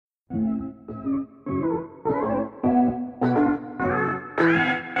Boom,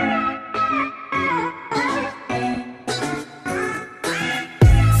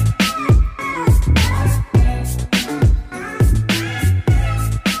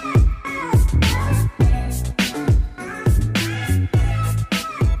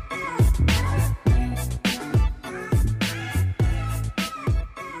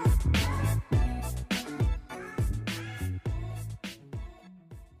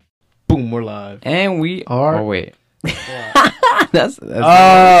 we're live. And we are. Oh wait, that's.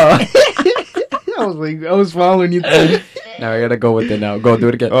 I was following you. Now I gotta go with it. Now go do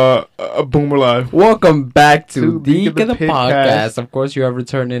it again. Boom, we're live. Welcome back to Deek of the Pitcast. Podcast. Of course, you have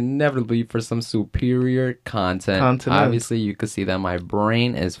returned inevitably for some superior content. Obviously, you can see that my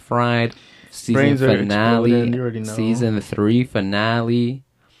brain is fried. Season finale. You already know. Season 3 finale.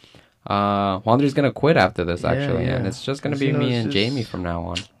 Wander's gonna quit after this, actually, and it's just gonna be me and Jamie from now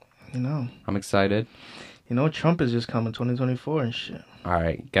on. You know, I'm excited. You know, Trump is just coming 2024 and shit. All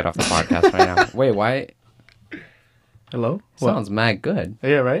right, get off the podcast right now. Wait, why? Hello? Sounds mad good.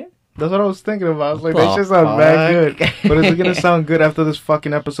 Yeah, right? That's what I was thinking about. I was like, that shit sounds mad good. But is it going to sound good after this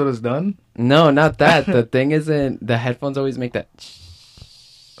fucking episode is done? No, not that. The thing isn't, the headphones always make that.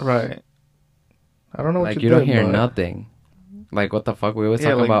 Right. I don't know what like, you you don't did, hear but... nothing. Like, what the fuck? We always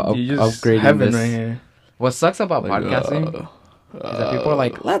talk like, about upgrading heaven this. Right here. What sucks about podcasting is that people are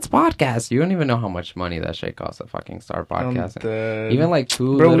like, let's podcast. You don't even know how much money that shit costs to fucking start podcasting. Even like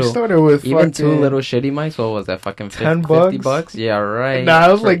we started with even two little shitty mics. What was that? Fucking 50 bucks? Yeah, right. Nah,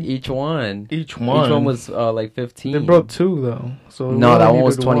 it was like each one. Each one was like 15. They brought two though. So no, that one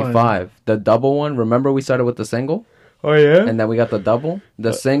was 25. The double one. Remember we started with the single? Oh yeah. And then we got the double.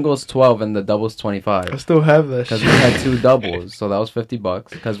 The single's 12 and the double's 25. I still have that because we had two doubles, so that was $50.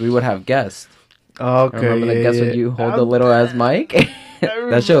 Because we would have guests. Okay. Remember the guest when you hold the little ass mic?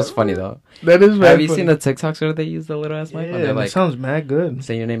 That shit was funny though. That is. Have you seen the TikToks where they use the little ass mic? Yeah, like, sounds mad good.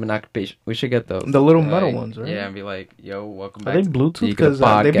 Say your name and occupation. We should get those. The little metal ones, right? Yeah, and be like, "Yo, welcome back." Are they Bluetooth? Because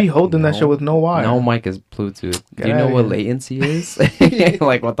they be holding that shit with no wire. No mic is Bluetooth. Do you know what latency is?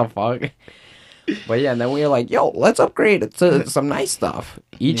 Like what the fuck? But yeah, and then we were like, "Yo, let's upgrade it to some nice stuff."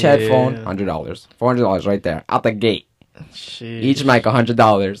 Each headphone, $100, $400 right there out the gate. Jeez. Each mic,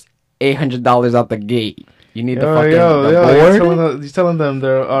 $100, $800 out the gate. You need the fucking the board. You're telling them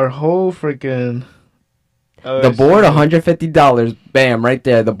there are whole freaking. The board, $150. Bam, right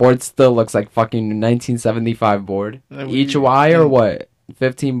there. The board still looks like fucking 1975 board. Each wire, what?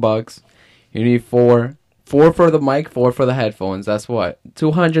 $15. You need four for the mic, four for the headphones. That's what?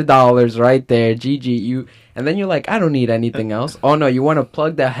 $200 right there. GG. And then you're like, I don't need anything else. Oh no, you want to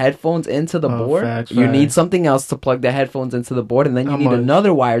plug the headphones into the board? Facts. You need something else to plug the headphones into the board, and then you need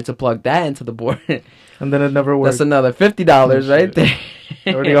another wire to plug that into the board. And then it never works. That's another $50 right there.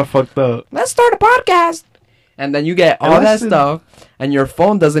 I already got fucked up. Let's start a podcast. And then you get all that stuff, and your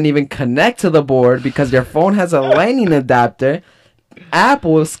phone doesn't even connect to the board because your phone has a lightning adapter.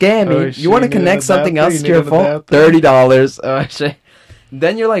 Apple scamming. You want to connect something else to your phone? $30. Oh shit.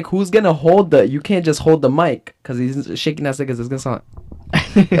 Then you're like, who's gonna hold the? You can't just hold the mic because he's shaking that because it's gonna sound.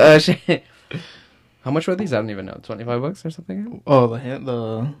 Shit. How much were these? I don't even know. $25 or something. Oh,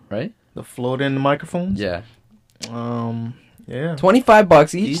 the right. The floating microphones? Yeah. Yeah.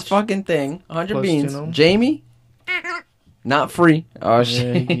 $25 each fucking thing. 100 plus, beans. You know? Jamie? Not free. Oh,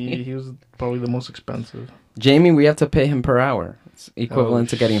 shit. He was probably the most expensive. Jamie, we have to pay him per hour. It's equivalent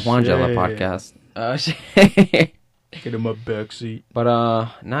to getting Juanjela podcast. Oh, shit. Get him a backseat. But,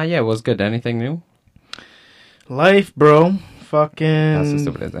 yeah, it was good. Anything new? Life, bro. Fucking. That's the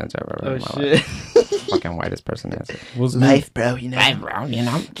stupidest answer I've ever heard in my life. Fucking whitest person answer. Was life, bro, you know. Life, bro, you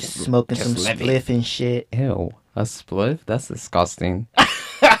know. Just smoking some spliff and shit. Ew. A spliff? That's disgusting.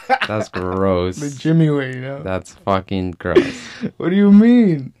 That's gross. The Jimmy way, you know. That's fucking gross. What do you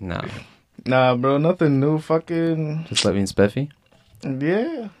mean? No. Nah, bro, nothing new. Fucking. Just living spiffy?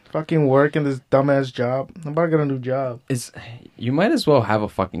 Yeah. Fucking working this dumbass job. I'm about to get a new job. You might as well have a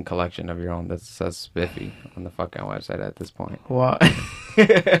fucking collection of your own that says spiffy on the fucking website at this point. Why?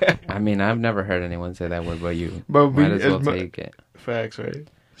 I mean, I've never heard anyone say that word but you. But might as well take it. Facts, right?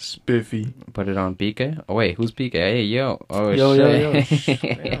 Spiffy. Put it on Pika? Oh, wait, who's Pika? Hey, yo. Oh, yo, shit.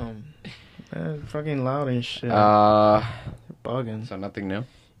 Yo. Damn. Man, fucking loud and shit. Bugging. So nothing new?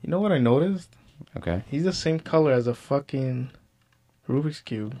 You know what I noticed? Okay. He's the same color as a fucking Rubik's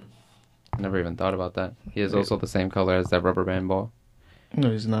Cube. Never even thought about that. He is also the same color as that rubber band ball.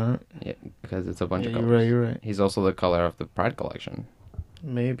 No, he's not. Yeah, because it's a bunch of colors. You're right. He's also the color of the Pride collection.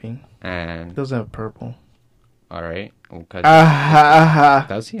 Maybe. And he doesn't have purple. All right.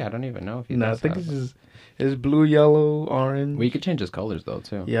 Does he? I don't even know if he does. I think it's It's blue, yellow, orange. We could change his colors though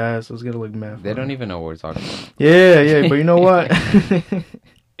too. Yeah, so it's gonna look mad. They don't even know what we're talking about. Yeah, but you know what?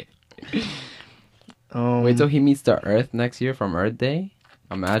 Wait till he meets the Earth next year from Earth Day.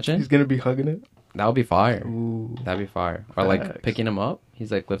 Imagine. He's gonna be hugging it. That would be fire. Ooh, that'd be fire. Or like picking him up.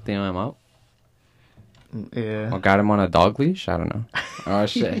 He's like lifting him up. Yeah. Or got him on a dog leash. I don't know. Oh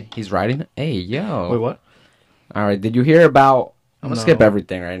shit. He's riding. Hey yo. Wait, what? All right. Did you hear about? I'm gonna skip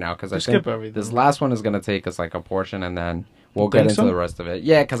everything right now because I think everything. This last one is gonna take us like a portion, and then we'll get into the rest of it.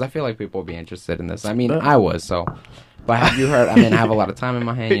 Yeah, because I feel like people will be interested in this. I mean, I was so. But have you heard? I mean, I have a lot of time in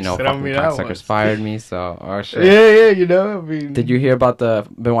my hand. You know, fucking cocksuckers fired me. So, oh shit. Yeah. You know, I mean. Did you hear about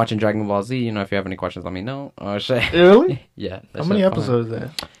been watching Dragon Ball Z? You know, if you have any questions, let me know. Oh shit. Really? Yeah. How many episodes is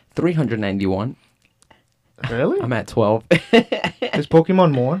that? 391. Really? I'm at 12. Is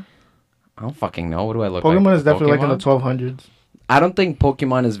Pokemon more? I don't fucking know. What do I look like? Pokemon is definitely like in the 1200s. I don't think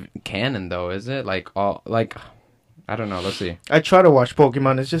Pokemon is canon though, is it? Like all like. I don't know. Let's see. I try to watch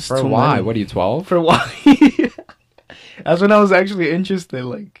Pokemon. It's just for too why? many. What are you 12? For why? That's when I was actually interested.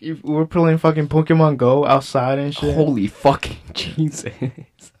 Like, if we were playing fucking Pokemon Go outside and shit. Holy fucking Jesus!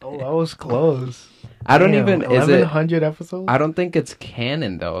 Oh, I was close. I don't even. 1100 episodes. I don't think it's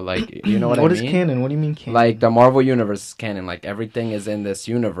canon though. Like, you know what I mean? What is canon? What do you mean canon? Like the Marvel universe is canon. Like everything is in this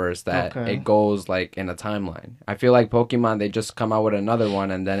universe that it goes like in a timeline. I feel like Pokemon, they just come out with another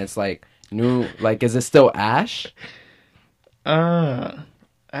one and then it's like new. Like, is it still Ash?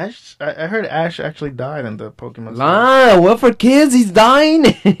 Ash, I heard Ash actually died in the Pokemon. What for kids? He's dying.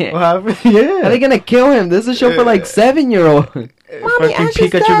 What happened? Yeah. Are they gonna kill him? This is a show for like 7-year-olds. Fucking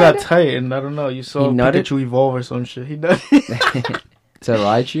Pikachu got tight, and I don't know. You saw Pikachu evolve or some shit. He died. To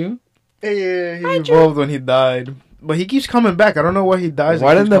Raichu? Yeah, he evolved when he died, but he keeps coming back. I don't know why he dies.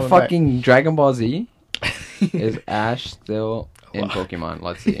 What in the fucking Dragon Ball Z? Is Ash still in Pokemon?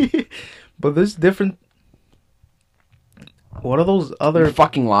 Let's see. But there's different. What are those other... You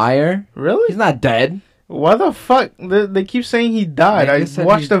fucking liar. Really? He's not dead. Why the fuck? They keep saying he died. I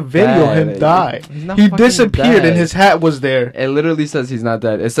watched a video of him die. He disappeared and his hat was there. It literally says he's not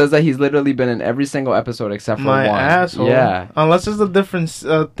dead. It says that he's literally been in every single episode except for one. My asshole. Yeah. Unless it's a different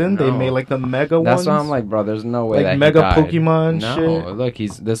thing they made, like the mega ones. That's why I'm like, bro, there's no way like that mega he died. Pokemon no, shit. Look,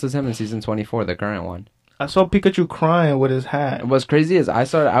 this is him in season 24, the current one. I saw Pikachu crying with his hat. What's crazy is I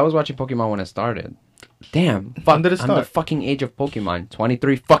was watching Pokemon when it started. Damn. Fuck, did it start? I'm the fucking age of Pokemon.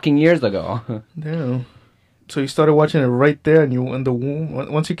 23 fucking years ago. Damn. So you started watching it right there and you were in the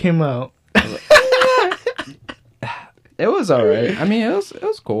womb once you came out. It was alright. I mean, it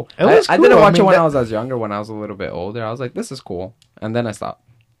was cool. I didn't watch it when I was younger. When I was a little bit older, I was like, this is cool. And then I stopped.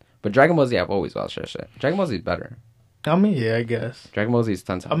 But Dragon Ball Z, I've always watched that shit. Dragon Ball Z is better. I mean, yeah, I guess. Dragon Ball Z is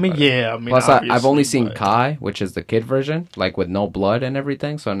 10 times better. Yeah. Plus, I've only seen Kai, which is the kid version, like with no blood and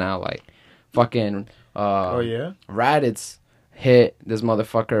everything. So now, like, fucking Raditz hit this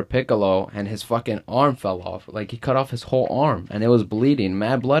motherfucker Piccolo and his fucking arm fell off. Like, he cut off his whole arm and it was bleeding,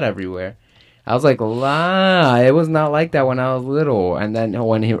 mad blood everywhere. I was like, it was not like that when I was little. And then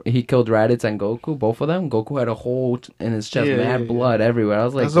when he killed Raditz and Goku, both of them, Goku had a hole in his chest, mad blood everywhere. I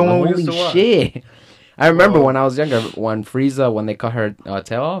was like, holy shit. I remember when I was younger, when Frieza, when they cut her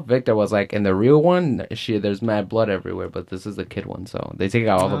tail off, Victor was like, in the real one, there's mad blood everywhere, but this is the kid one, so they take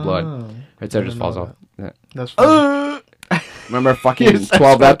out all the blood. Her tail just falls off. Yeah. That's funny. Remember fucking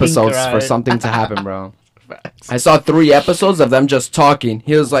 12 episodes for something to happen, bro. I saw 3 episodes of them just talking.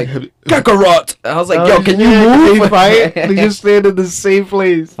 He was like, Kakarot! I was like, yo, can you move? They just stand in the same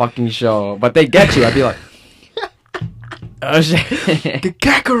place. Fucking show. But they get you. I'd be like, oh shit.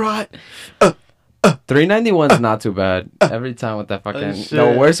 Kakarot! 391's not too bad. Every time with that fucking...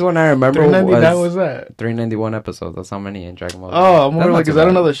 The worst one I remember was that? 391 episodes. That's how many in Dragon Ball Z. Oh, I'm more like, is that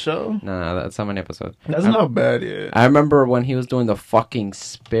another show? No, that's how many episodes. That's not bad, yeah. I remember when he was doing the fucking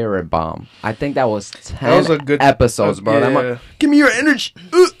Spirit Bomb. I think that was 10 episodes, bro. Yeah. I'm like, give me your energy.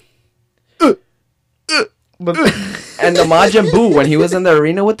 But and the Majin Buu, when he was in the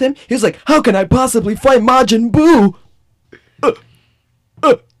arena with him, he was like, how can I possibly fight Majin Buu?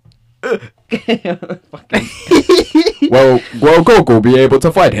 Will Goku be able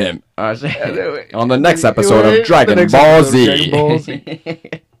to fight him? On the next episode of Dragon Ball Z.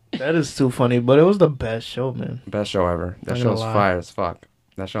 That is too funny, but it was the best show, man. Best show ever. That show was fire as fuck.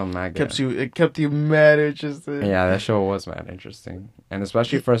 That show mad good. It kept you mad interested. Yeah, that show was mad interesting. And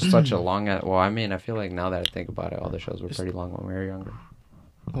especially for such a long... Well, I mean, I feel like now that I think about it, all the shows were pretty long when we were younger.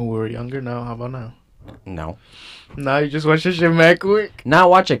 When we were younger? Now? How about now? No. Nah, you just watch this shit mad quick. Not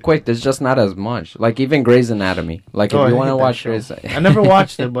watch it quick. There's just not as much. Like even Grey's Anatomy. Like if you want to watch Grey's, I never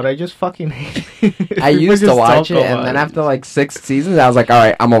watched it, but I just fucking hate it. I used to watch it, and then after like 6 seasons, I was like, all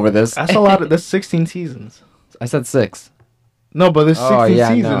right, I'm over this. That's a lot. That's 16 seasons. I said 6. No, but there's 16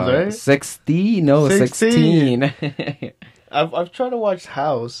 seasons, right? 60? No, 16. I've tried to watch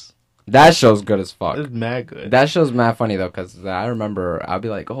House. That show's good as fuck. It's mad good. That show's mad funny though, because I remember I'll be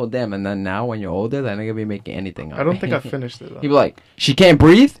like, oh damn, and then now when you're older, that nigga be making anything up. I don't think I finished it though. He'd be like, she can't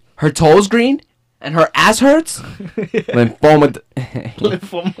breathe, her toes green, and her ass hurts. Lymphoma.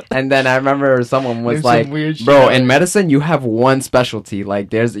 And then I remember someone was like, bro, in medicine you have one specialty.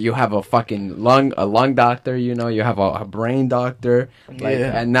 Like you have a fucking lung doctor, you know, you have a brain doctor, like,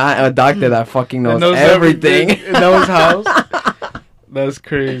 and not a doctor that fucking knows everything. Knows House. That's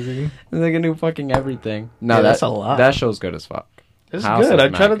crazy. Like a new fucking everything. No, that's a lot. That show's good as fuck. It's good. I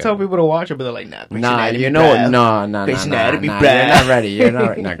try to tell people to watch it, but they're like, nah. Nah, you know what? No. Grey's Anatomy, you're not ready. You're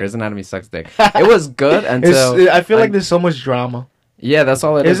not. Nah, Grey's Anatomy sucks dick. It was good until I feel like there's so much drama. Yeah, that's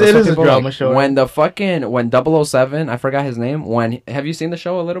all it is. It is a drama show. When 007, I forgot his name. Have you seen the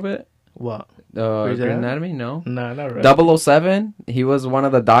show a little bit? What? Grey's Anatomy? No. Nah, not really. 007, he was one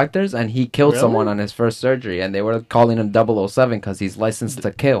of the doctors, and he killed someone on his first surgery, and they were calling him 007 because he's licensed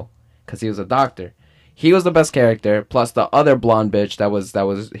to kill, because he was a doctor. He was the best character, plus the other blonde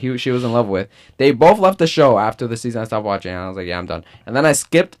bitch she was in love with. They both left the show after the season. I stopped watching, and I was like, yeah, I'm done. And then I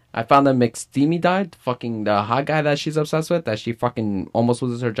skipped. I found that McSteamy died, fucking the hot guy that she's obsessed with, that she fucking almost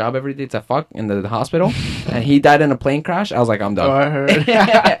loses her job every day to fuck in the hospital, and he died in a plane crash. I was like, I'm done. Oh, I heard.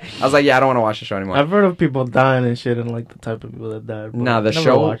 I was like, yeah, I don't want to watch the show anymore. I've heard of people dying and shit, and like the type of people that died. Nah, the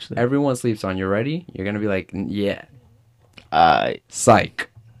show everyone sleeps on. You ready? You're gonna be like, yeah. Psych.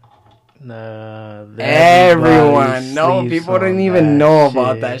 Nah, everyone. No, people didn't even know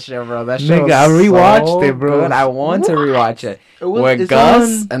about that shit, bro. That shit. Nigga, I rewatched it, bro. Good. I want to rewatch it. With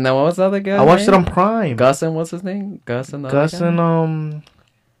Gus, and then what was the other guy? I watched it on Prime. Gus and what's his name? Gus and Gus is the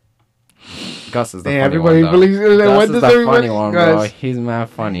funny everybody one, believes Gus is the funny one, bro. He's mad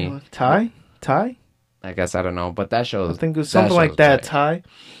funny. Ty? I guess I don't know, but that show. I think it was something like that. Ty.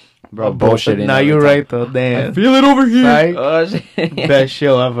 Bro, bullshit. Now you're right though. Damn, I feel it over here. Oh, shit. Best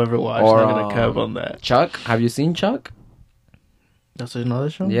show I've ever watched. I'm not gonna cap on that. Chuck, have you seen Chuck? That's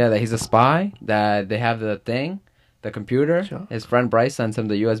another show. Yeah, that he's a spy. That they have the thing, the computer. Chuck? His friend Bryce sends him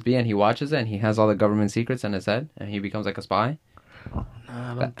the USB, and he watches it, and he has all the government secrets in his head, and he becomes like a spy. Nah,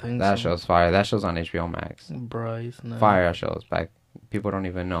 I don't think that show's fire. That show's on HBO Max. Bryce, nah. Fire shows back. People don't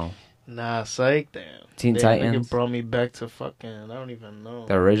even know. Nah, psych, damn. Teen Titans. It brought me back to fucking, I don't even know.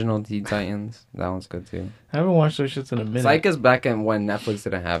 The original Teen Titans. That one's good too. I haven't watched those shits in a minute. Psych is back in when Netflix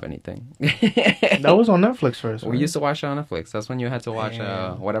didn't have anything. That was on Netflix first, right? We used to watch it on Netflix. That's when you had to watch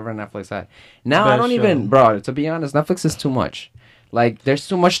whatever Netflix had. Now I don't even, bro, to be honest, Netflix is too much. Like, there's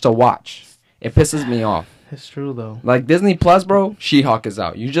too much to watch. It pisses me off. It's true, though. Like, Disney Plus, bro, She-Hulk is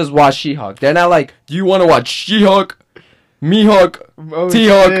out. You just watch She-Hulk. They're not like, do you want to watch She-Hulk? Me-Hulk,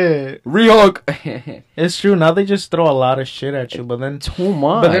 T-Hulk, Re-Hulk. It's true. Now they just throw a lot of shit at you, but then too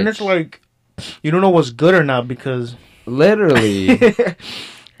much. But then it's like you don't know what's good or not because literally, because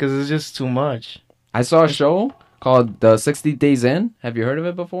it's just too much. I saw a show called The 60 Days In. Have you heard of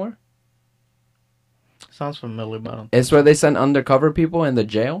it before? Sounds familiar, but it's where they send undercover people in the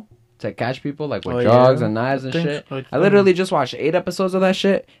jail to catch people like with drugs and knives and shit. I literally just watched 8 episodes of that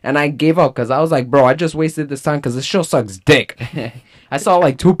shit and I gave up because I was like, bro, I just wasted this time because this show sucks dick. I saw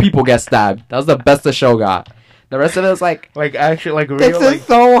like 2 people get stabbed. That was the best the show got. The rest of it was like actually like real. This is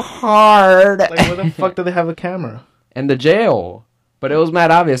so hard. Like where the fuck do they have a camera? In the jail. But it was mad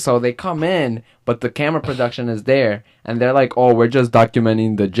obvious, so they come in, but the camera production is there, and they're like, oh, we're just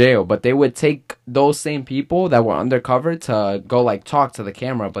documenting the jail. But they would take those same people that were undercover to go, like, talk to the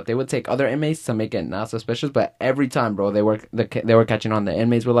camera, but they would take other inmates to make it not suspicious. But every time, bro, they were catching on. The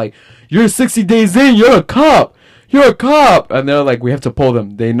inmates were like, you're 60 days in, you're a cop! You're a cop! And they're like, we have to pull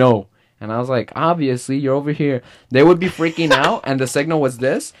them. They know. And I was like, obviously, you're over here. They would be freaking out, and the signal was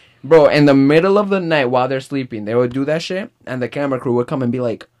this. Bro, in the middle of the night while they're sleeping, they would do that shit, and the camera crew would come and be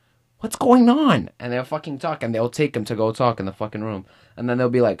like, what's going on? And they'll fucking talk, and they'll take him to go talk in the fucking room. And then they'll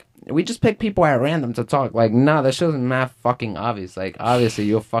be like, we just pick people at random to talk. Like, nah, that shit is mad fucking obvious. Like, obviously,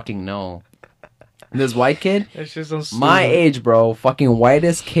 you'll fucking know. This white kid, it's just so my age, bro, fucking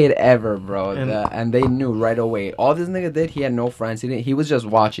whitest kid ever, bro. And they knew right away. All this nigga did, he had no friends. He was just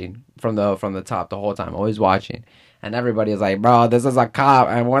watching from the top the whole time, always watching. And everybody is like, bro, this is a cop.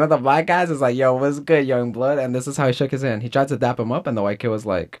 And one of the black guys is like, yo, what's good, young blood? And this is how he shook his hand. He tried to dap him up, and the white kid was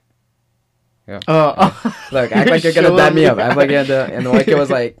like, yeah. Look, act like you're going to dap me up. Act like you're and the white kid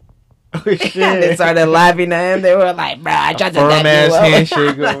was like, Oh, shit. They started laughing at him. They were like, bro, I tried to firm ass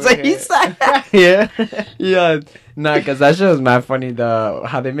handshake. That's what he said. Yeah. Nah, because that shit was mad funny.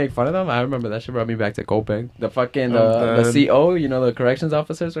 How they make fun of them. I remember that shit brought me back to Copenhagen. The fucking the CO, you know, the corrections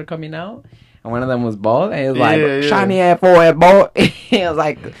officers were coming out. And one of them was bald. And he was like, shiny ass forehead, boy. He was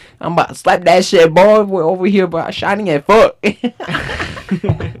like, I'm about to slap that shit, boy. We're over here, bro. Shiny ass fuck.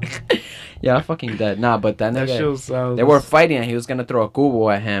 Yeah, I'm fucking dead. Nah, but that nigga, they were fighting and he was gonna throw a kubo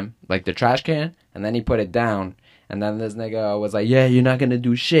at him, like the trash can, and then he put it down. And then this nigga was like, yeah, you're not gonna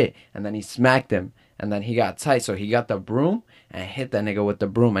do shit. And then he smacked him. And then he got tight, so he got the broom and hit that nigga with the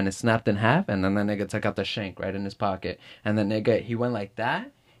broom, and it snapped in half. And then that nigga took out the shank right in his pocket. And the nigga, he went like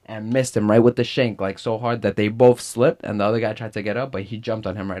that and missed him right with the shank, like so hard that they both slipped. And the other guy tried to get up, but he jumped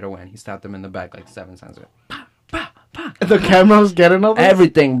on him right away. And he stabbed him in the back like 7 times. Like, the camera was getting all this?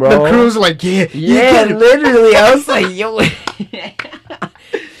 Everything, bro. The crew's like, yeah, literally. I was like, yo.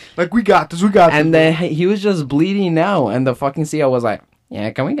 Like, we got this. And then he was just bleeding out. And the fucking CO was like, yeah,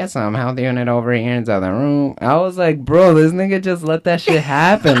 can we get some health unit over here into the room? I was like, bro, this nigga just let that shit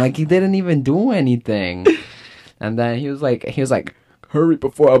happen. Like, he didn't even do anything. And then he was like, hurry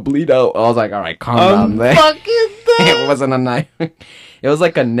before I bleed out. I was like, all right, calm down there. It wasn't a knife. It was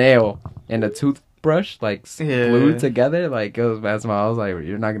like a nail in a toothbrush, like glued together. Like, it was bad small. I was like,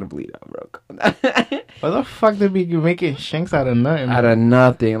 you're not gonna bleed out, bro. What the fuck did we making shanks out of nothing? Out of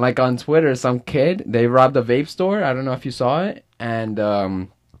nothing. Like, on Twitter, some kid, they robbed a vape store. I don't know if you saw it. And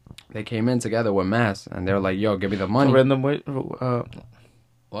they came in together with masks. And they were like, yo, give me the money. Random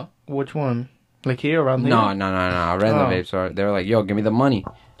what? Which one? Like here, around here? No. I ran the vape store. They were like, yo, give me the money.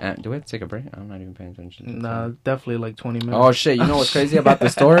 And do we have to take a break? I'm not even paying attention. Nah, definitely like 20 minutes. Oh, shit. You know what's crazy about the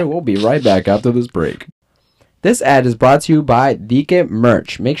story? We'll be right back after this break. This ad is brought to you by Dike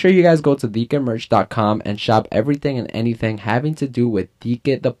Merch. Make sure you guys go to dikemerch.com and shop everything and anything having to do with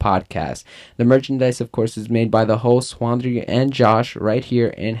Dike the podcast. The merchandise, of course, is made by the hosts, Wandry and Josh, right here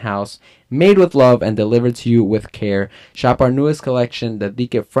in-house. Made with love and delivered to you with care. Shop our newest collection, the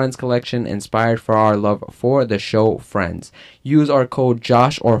Dike Friends collection, inspired for our love for the show Friends. Use our code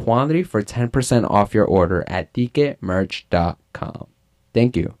Josh or Wandry for 10% off your order at dikemerch.com.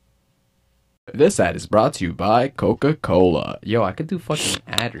 Thank you. This ad is brought to you by Coca-Cola. Yo, I could do fucking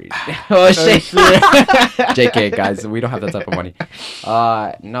ad reads. Oh, shit. JK, guys, we don't have that type of money.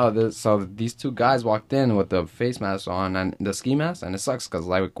 So these two guys walked in with the face mask on and the ski mask, and it sucks because,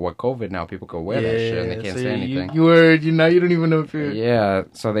 like, with COVID now, people can wear that shit and they can't say anything. You don't even know if you're... Yeah,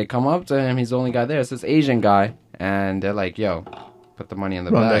 so they come up to him. He's the only guy there. It's this Asian guy, and they're like, yo, put the money in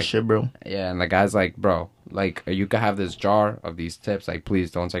the bag. Run that shit, bro. Yeah, and the guy's like, bro, like, you could have this jar of these tips. Like, please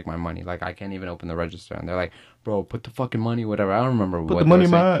don't take my money. Like, I can't even open the register. And they're like, bro, put the fucking money, whatever. I don't remember put the money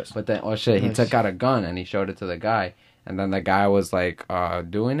in my ass. But then, oh shit, he took out a gun and he showed it to the guy. And then the guy was like,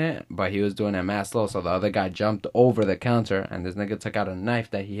 doing it, but he was doing it mad slow. So the other guy jumped over the counter and this nigga took out a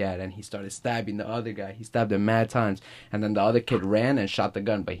knife that he had and he started stabbing the other guy. He stabbed him mad times. And then the other kid ran and shot the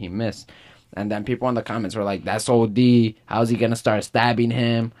gun, but he missed. And then people in the comments were like, that's OD. How's he gonna start stabbing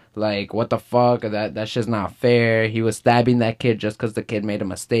him? Like, what the fuck? That shit's not fair. He was stabbing that kid just because the kid made a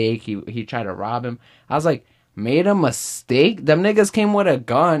mistake. He tried to rob him. I was like, made a mistake? Them niggas came with a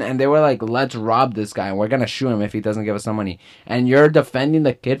gun and they were like, let's rob this guy and we're gonna shoot him if he doesn't give us some money. And you're defending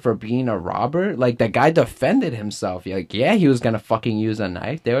the kid for being a robber? Like, the guy defended himself. You're like, yeah, he was gonna fucking use a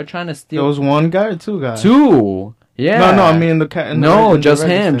knife. They were trying to steal. There was one guy or two guys? Two. Yeah. No, I mean the cat. No, just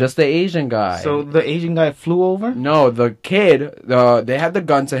him, just the Asian guy. So the Asian guy flew over? No, the kid, they had the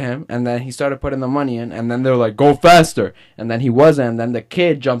gun to him, and then he started putting the money in, and then they were like, go faster. And then he wasn't, and then the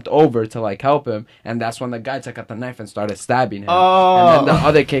kid jumped over to, like, help him, and that's when the guy took out the knife and started stabbing him. Oh. And then the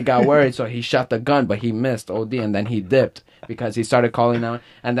other kid got worried, so he shot the gun, but he missed OD, and then he dipped because he started calling out.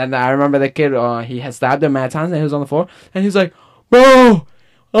 And then I remember the kid, he had stabbed him mad times, and he was on the floor, and he's like, bro,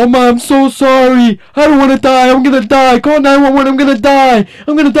 I'm so sorry. I don't want to die. I'm going to die. Call 911. I'm going to die.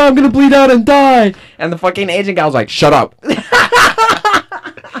 I'm going to die. I'm going to bleed out and die. And the fucking agent guy was like, shut up.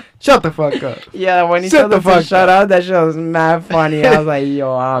 Shut the fuck up. Yeah, when he told them to shut up, that shit was mad funny. I was like,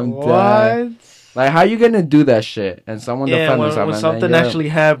 yo, I'm dead. Like, how you gonna do that shit? And someone defend themselves. When something actually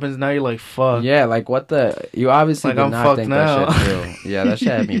happens, now you're like, fuck. Yeah, like, what the... You obviously did not think that shit through. Yeah, that shit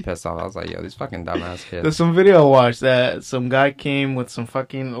had me pissed off. I was like, yo, these fucking dumbass kids. There's some video I watched that some guy came with some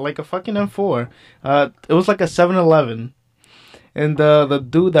fucking... Like a fucking M4. It was like a 7-Eleven. And the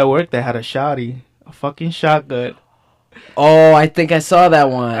dude that worked there had a shotty. A fucking shotgun. Oh, I think I saw that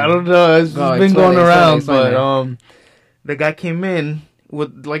one. I don't know. It's been going around. But the guy came in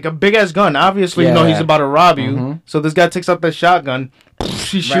with like a big ass gun. Obviously, you know he's about to rob you. So this guy takes out the shotgun,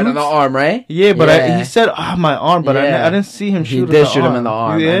 He shoots? Right on the arm, right? Yeah, but he said, my arm, but I didn't see him shoot him. He did shoot him in the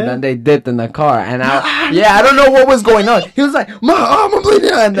arm, yeah? and then they dipped in the car. And I don't know what was going on. He was like, my arm, I'm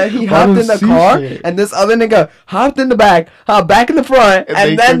bleeding. And then he hopped in the car, and this other nigga hopped in the back, hopped back in the front,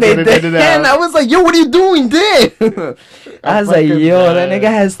 and then they did it. And I was like, yo, what are you doing, dude? I was like, yo, that nigga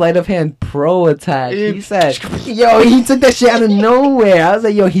has sleight of hand pro attack. He said, yo, he took that shit out of nowhere. I was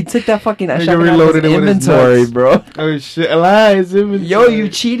like, yo, he took that fucking shit out of his inventory, bro. Oh, shit. Lies, inventory. Yo, you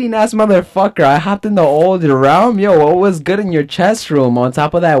cheating ass motherfucker. I hopped in the old realm. Yo, what was good in your chest room on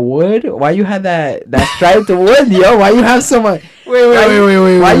top of that wood? Why you had that striped wood, yo? Why you have so much? Wait.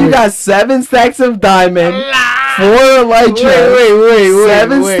 Why you got 7 stacks of diamond, 4 elytras,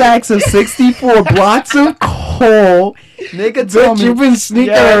 7 stacks of 64 blocks of coal? Nigga told me you've been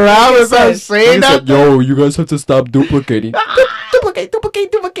sneaking around without saying that. Yo, you guys have to stop duplicating.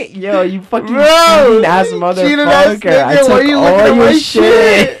 Duplicate. Yo, you fucking cheating ass motherfucker. I took all your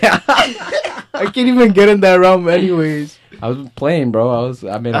shit. I can't even get in that realm anyways. I was playing, bro.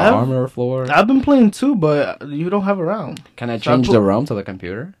 I made an armor floor. I've been playing too, but you don't have a realm. Can I change the realm to the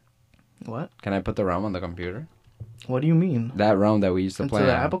computer? What? Can I put the realm on the computer? What do you mean? That realm that we used to play on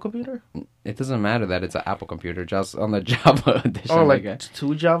the on. Apple computer? It doesn't matter that it's an Apple computer, just on the Java edition. Oh, like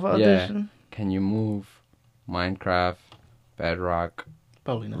 2 Java edition? Can you move Minecraft, Bedrock,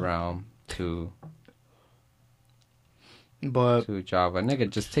 probably not. Realm to But to Java. Nigga,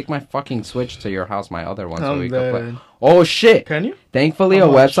 just take my fucking Switch to your house, my other one, so I'm we dead. can play. Oh shit! Can you? Thankfully, a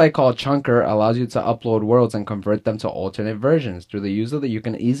website called Chunker allows you to upload worlds and convert them to alternate versions. Through the use of you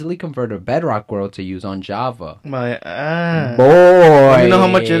can easily convert a Bedrock world to use on Java. My ass. Boy, you know how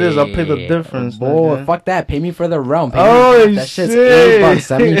much it is? I'll pay the difference. Boy, nigga. fuck that. Pay me for the realm. Pay Oh me. That shit's shit!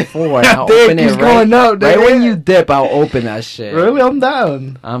 $8.74. I'll open it going up, right when you dip. I'll open that shit. Really, I'm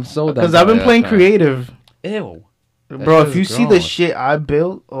down. I'm so down. Because I've been playing creative. Ew. Bro, if you see the shit I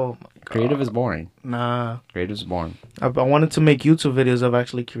built, oh my god. Creative is boring. Nah. Creative is boring. I wanted to make YouTube videos of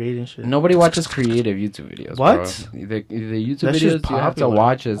actually creating shit. Nobody watches creative YouTube videos. What? Bro. The YouTube That's videos you have to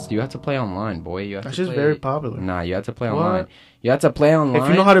watch is you have to play online, boy. You have That's to just play, very popular. Nah, you have to play What? online. You have to play online. If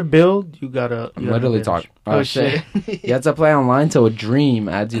you know how to build, you gotta. I'm literally talking. Oh shit! You have to play online till Dream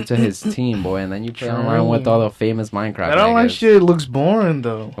adds you to his team, boy, and then you play online with all the famous Minecraft. That online shit looks boring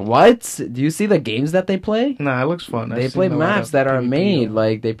though. What? Do you see the games that they play? Nah, it looks fun. They play maps that are made.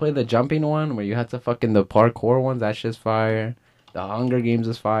 Like they play the jumping one where you have to fucking the parkour ones. That shit's fire. The Hunger Games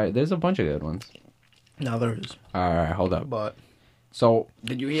is fire. There's a bunch of good ones. No, there is. All right, hold up. But so,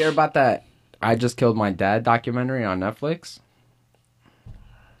 did you hear about that I Just Killed My Dad documentary on Netflix?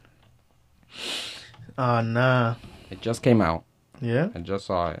 Nah. It just came out. Yeah? I just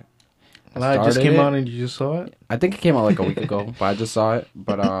saw it. It just came out and you just saw it? I think it came out like a week ago, but I just saw it.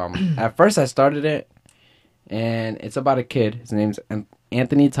 But at first I started it, and it's about a kid. His name's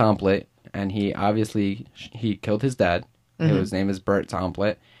Anthony Tomplet, and he killed his dad. Mm-hmm. His name is Bert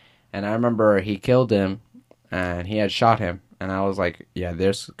Tomplet. And I remember he killed him, and he had shot him. And I was like, yeah,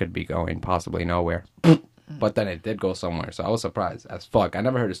 this could be going possibly nowhere. But then it did go somewhere, so I was surprised as fuck. I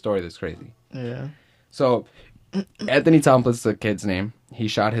never heard a story this crazy. Yeah. So, Anthony Tomplet's the kid's name. He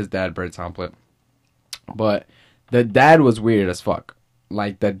shot his dad, Bert Tomplet. But the dad was weird as fuck.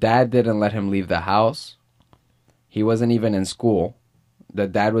 Like, the dad didn't let him leave the house. He wasn't even in school. The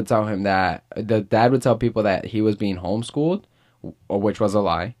dad would tell people that he was being homeschooled, which was a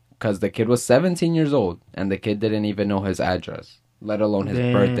lie. Because the kid was 17 years old, and the kid didn't even know his address, let alone his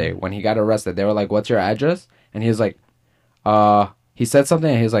birthday. When he got arrested, they were like, what's your address? And he was like, he said something,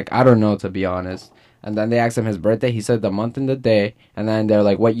 and he was like, I don't know, to be honest. And then they asked him his birthday. He said the month and the day. And then they're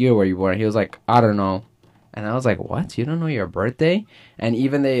like, what year were you born? He was like, I don't know. And I was like, what? You don't know your birthday? And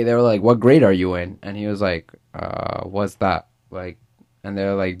even they were like, what grade are you in? And he was like, what's that? Like, and they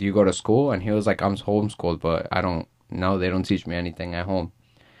were like, do you go to school? And he was like, I'm homeschooled, but I don't know. They don't teach me anything at home.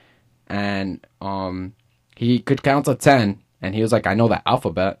 And he could count to 10. And he was like, I know the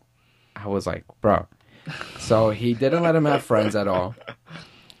alphabet. I was like, bro. So he didn't let him have friends at all.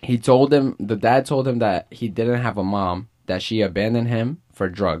 The dad told him that he didn't have a mom, that she abandoned him for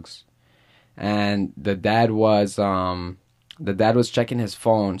drugs. And the dad was checking his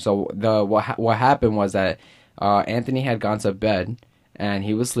phone. So what happened was that Anthony had gone to bed and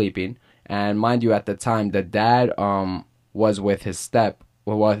he was sleeping. And mind you, at the time, the dad was with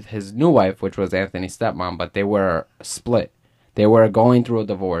his new wife, which was Anthony's stepmom, but they were split. They were going through a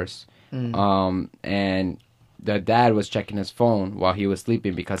divorce. And the dad was checking his phone while he was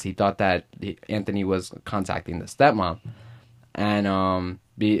sleeping because he thought that Anthony was contacting the stepmom. And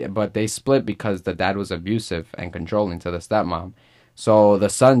but they split because the dad was abusive and controlling to the stepmom. So the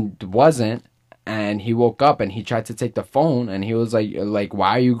son wasn't, And he woke up and he tried to take the phone, and he was like,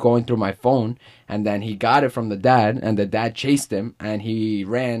 why are you going through my phone? And then he got it from the dad, and the dad chased him, and he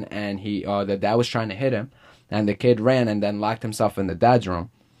ran, and the dad was trying to hit him, and the kid ran and then locked himself in the dad's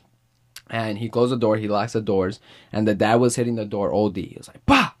room. And he closed the door, he locks the doors, and the dad was hitting the door OD. He was like,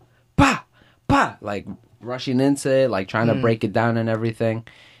 bah, bah, bah, like rushing into it, like trying to break it down and everything.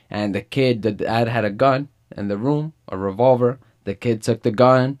 And the dad had a gun in the room, a revolver. The kid took the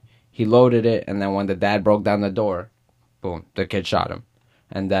gun, he loaded it, and then when the dad broke down the door, boom, the kid shot him.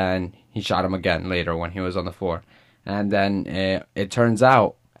 And then he shot him again later when he was on the floor. And then it turns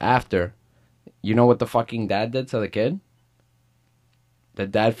out after, you know what the fucking dad did to the kid? The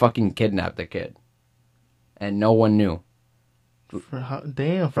dad fucking kidnapped the kid. And no one knew.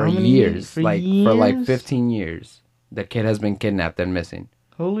 For years. For like 15 years. The kid has been kidnapped and missing.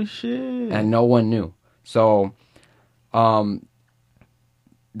 Holy shit. And no one knew. So,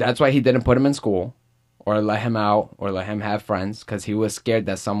 that's why he didn't put him in school or let him out or let him have friends, because he was scared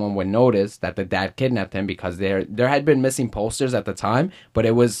that someone would notice that the dad kidnapped him, because there had been missing posters at the time, but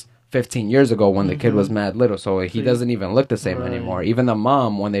it was 15 years ago when the kid was mad little, so he doesn't even look the same anymore. Even the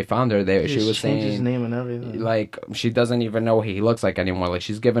mom, when they found her, she was saying his name and everything. Like, she doesn't even know what he looks like anymore. Like,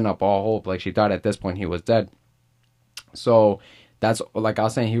 she's given up all hope. Like, she thought at this point he was dead. So that's, like I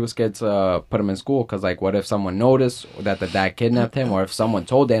was saying, he was scared to put him in school, because, like, what if someone noticed that the dad kidnapped him, or if someone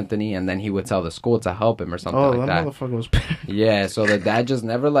told Anthony and then he would tell the school to help him or something like that. Oh, that motherfucker was Yeah, so the dad just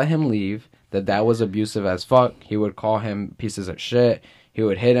never let him leave. The dad was abusive as fuck. He would call him pieces of shit. He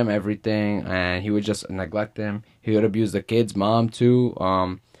would hit him, everything, and he would just neglect him. He would abuse the kid's mom, too.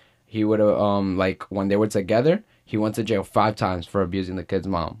 He would, like, when they were together, he went to jail 5 times for abusing the kid's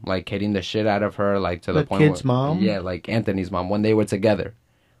mom. Like, hitting the shit out of her, like, to the point where... The kid's mom? Yeah, like, Anthony's mom, when they were together.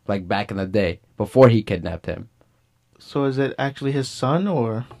 Like, back in the day, before he kidnapped him. So is it actually his son,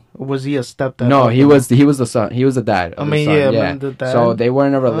 or was he a stepdad? No, he was the son. He was the dad. The son. Yeah. The dad. So they were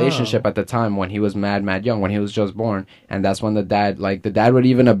in a relationship at the time when he was mad young, when he was just born, and that's when the dad would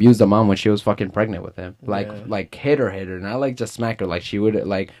even abuse the mom when she was fucking pregnant with him. Like hit her, not like just smack her. Like, she would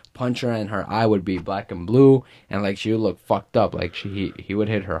like punch her and her eye would be black and blue, and like she would look fucked up. Like he would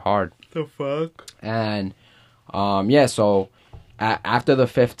hit her hard. The fuck. And yeah. So after the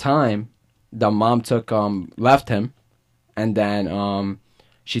 5th time, the mom left him, and then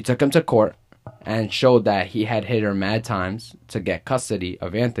she took him to court and showed that he had hit her mad times to get custody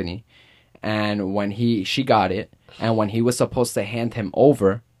of Anthony. And when she got it, and when he was supposed to hand him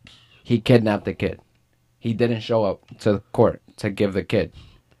over, he kidnapped the kid. He didn't show up to court to give the kid.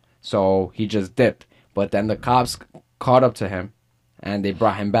 So he just dipped. But then the cops caught up to him, and they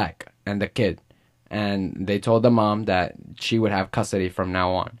brought him back, and the kid. And they told the mom that she would have custody from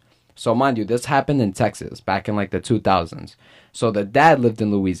now on. So mind you, this happened in Texas back in like the 2000s. So the dad lived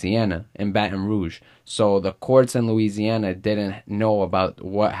in Louisiana, in Baton Rouge. So the courts in Louisiana didn't know about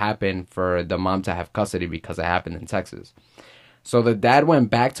what happened for the mom to have custody, because it happened in Texas. So the dad went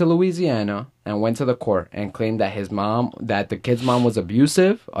back to Louisiana and went to the court and claimed that the kid's mom was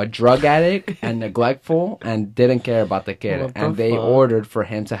abusive, a drug addict, and neglectful, and didn't care about the kid. And they ordered for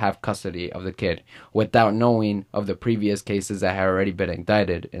him to have custody of the kid without knowing of the previous cases that had already been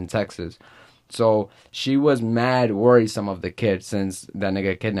indicted in Texas. So she was mad worrisome of the kid since that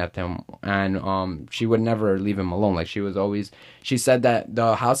nigga kidnapped him, and she would never leave him alone. Like, she said that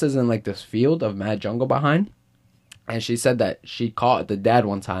the house is in like this field of mad jungle behind. And she said that she caught the dad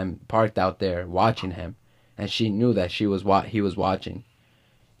one time parked out there watching him, and she knew that he was watching,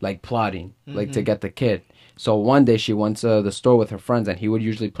 like plotting, like to get the kid. So one day she went to the store with her friends, and he would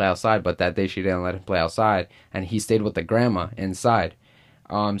usually play outside, but that day she didn't let him play outside, and he stayed with the grandma inside.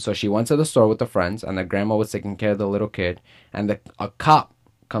 So she went to the store with the friends, and the grandma was taking care of the little kid, and a cop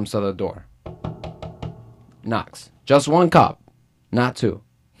comes to the door, knocks. Just one cop, not 2.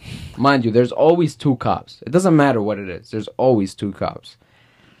 Mind you, there's always 2 cops. It doesn't matter what it is. There's always 2 cops.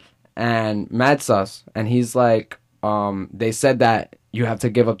 And mad sus. And he's like, they said that you have to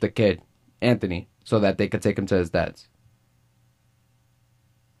give up the kid, Anthony, so that they could take him to his dad's.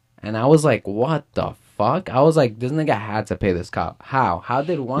 And I was like, what the fuck? I was like, this nigga had to pay this cop. How? How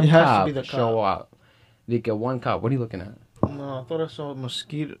did one cop show up? Like, one cop. What are you looking at? No, I thought I saw a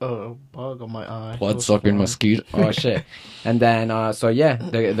mosquito, bug on my eye. Blood-sucking mosquito. Oh, shit. And then, so yeah,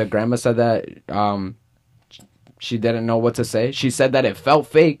 the grandma said that she didn't know what to say. She said that it felt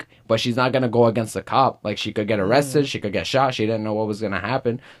fake, but she's not going to go against the cop. Like, she could get arrested. She could get shot. She didn't know what was going to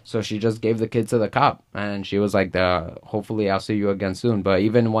happen. So she just gave the kid to the cop. And she was like, hopefully I'll see you again soon. But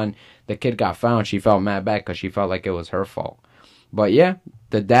even when the kid got found, she felt mad bad because she felt like it was her fault. But yeah,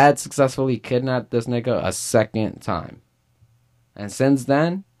 the dad successfully kidnapped this nigga a 2nd time. And since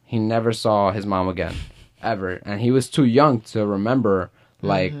then, he never saw his mom again, ever. And he was too young to remember,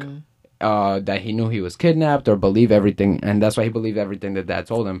 like, that he knew he was kidnapped or believe everything. And that's why he believed everything the dad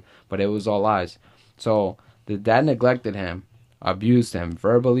told him. But it was all lies. So the dad neglected him, abused him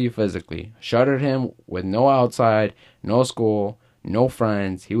verbally, physically, shuttered him with no outside, no school, no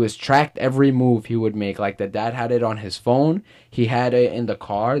friends. He was tracked every move he would make. Like, the dad had it on his phone. He had it in the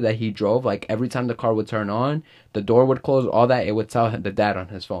car that he drove. Like, every time the car would turn on, the door would close, all that, it would tell the dad on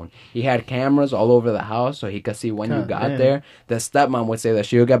his phone. He had cameras all over the house so he could see when you got there. The stepmom would say that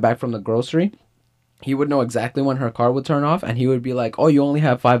she would get back from the grocery. He would know exactly when her car would turn off, and he would be like, oh, you only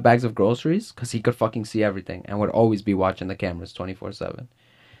have 5 bags of groceries? Because he could fucking see everything and would always be watching the cameras 24/7.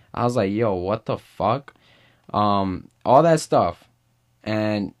 I was like, yo, what the fuck? All that stuff.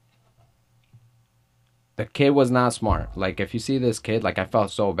 And the kid was not smart. Like, if you see this kid, like, I felt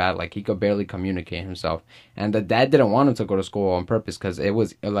so bad. Like, he could barely communicate himself. And the dad didn't want him to go to school on purpose because it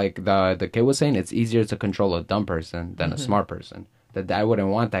was, like, the kid was saying it's easier to control a dumb person than a smart person. The dad wouldn't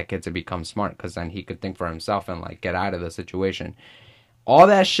want that kid to become smart because then he could think for himself and, like, get out of the situation. All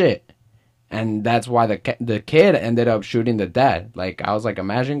that shit. And that's why the kid ended up shooting the dad. Like, I was like,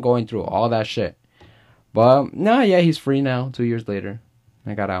 imagine going through all that shit. But, no, yeah, he's free now, 2 years later.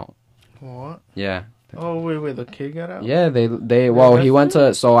 I got out. What? Yeah. Oh, wait, the kid got out? Yeah, he went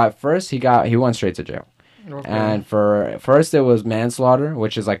to, so at first he went straight to jail. Okay. And for first it was manslaughter,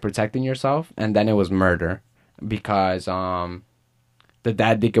 which is like protecting yourself, and then it was murder because the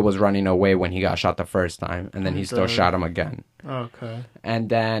dad think it was running away when he got shot the first time, and then he still shot him again. Okay. And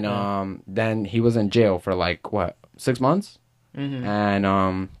then he was in jail for like what, 6 months? Mm-hmm.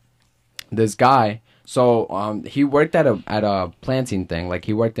 And this guy, so he worked at a planting thing. Like,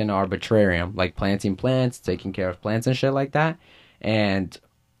 he worked in an arboretum, like planting plants, taking care of plants and shit like that. And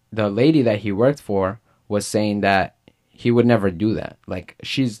the lady that he worked for was saying that he would never do that. Like,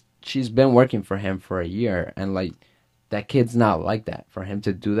 she's been working for him for a year, and like, that kid's not like that. For him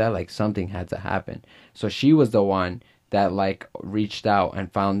to do that, like, something had to happen. So she was the one that, like, reached out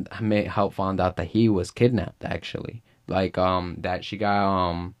and found out that he was kidnapped, actually. Like, that she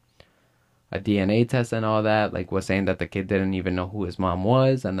got a DNA test and all that, like, was saying that the kid didn't even know who his mom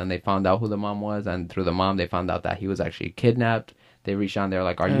was, and then they found out who the mom was, and through the mom they found out that he was actually kidnapped. They reached out and they were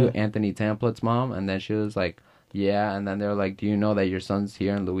like, are you Anthony Tamplett's mom? And then she was like, yeah. And then they were like, do you know that your son's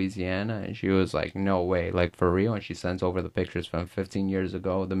here in Louisiana? And she was like, no way, like, for real? And she sends over the pictures from 15 years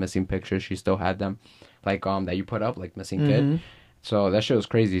ago, the missing pictures. She still had them, like, that you put up, like, missing kid. So that shit was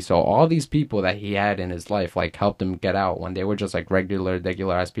crazy. So all these people that he had in his life, like, helped him get out when they were just, like, regular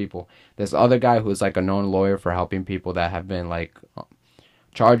ass people. This other guy who's, like, a known lawyer for helping people that have been, like,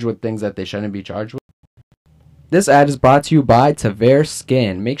 charged with things that they shouldn't be charged with. This ad is brought to you by Tavere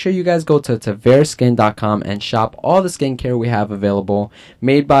Skin. Make sure you guys go to TavereSkin.com and shop all the skincare we have available.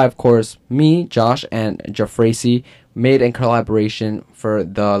 Made by, of course, me, Josh, and Jafracy. Made in collaboration for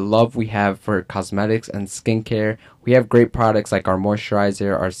the love we have for cosmetics and skincare. We have great products like our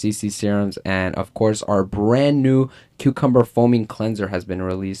moisturizer, our CC serums, and of course our brand new cucumber foaming cleanser has been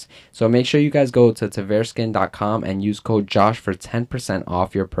released. So make sure you guys go to TavereSkin.com and use code Josh for 10%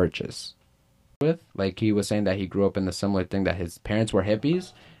 off your purchase. Like, he was saying that he grew up in the similar thing, that his parents were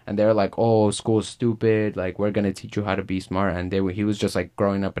hippies, and they were like, oh, school's stupid, like, we're gonna teach you how to be smart. And he was just like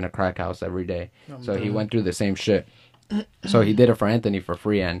growing up in a crack house every day. So he went through the same shit. So he did it for Anthony for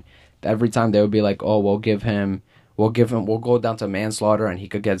free, and every time they would be like, oh, we'll go down to manslaughter and he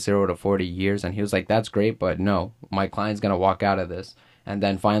could get 0 to 40 years. And he was like, that's great, but no, my client's gonna walk out of this. And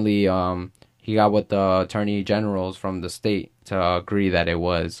then finally he got with the attorney generals from the state to agree that it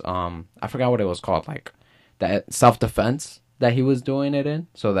was I forgot what it was called, like that self-defense that he was doing it in,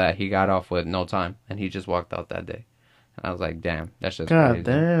 so that he got off with no time, and he just walked out that day. And I was like, damn, that's just crazy.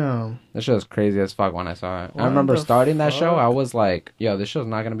 Damn, that shit was crazy as fuck when I saw it. I remember starting that show, I was like, yo, this show's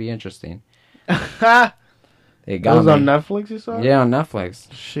not gonna be interesting. It got me. It was on Netflix, you saw? Yeah, on Netflix.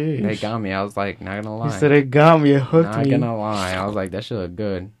 Sheesh. They got me. I was like, not gonna lie. You said it got me, it hooked me. Not gonna lie. I was like, that shit looked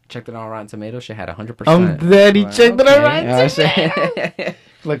good. Checked it on Rotten Tomatoes. Shit had 100%. I'm dead. He checked it on Rotten Tomatoes.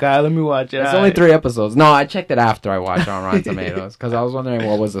 Look, alright, let me watch it. It's only 3 episodes. No, I checked it after I watched it on Rotten Tomatoes, because I was wondering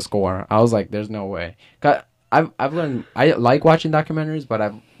what was the score. I was like, there's no way. Cause I've learned, I like watching documentaries, but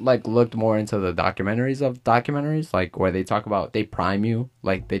I've like looked more into the documentaries of documentaries, like where they talk about, they prime you,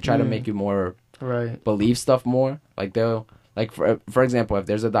 like they try to make you more believe stuff more. Like they'll, like for example, if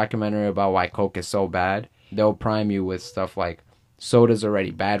there's a documentary about why Coke is so bad, they'll prime you with stuff like soda's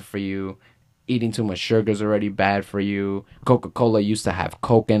already bad for you, eating too much sugar is already bad for you, Coca-Cola used to have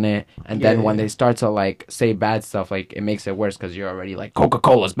Coke in it, and then when they start to like say bad stuff, like it makes it worse because you're already like,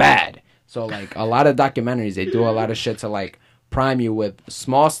 Coca-Cola's bad. So like a lot of documentaries, they do a lot of shit to like prime you with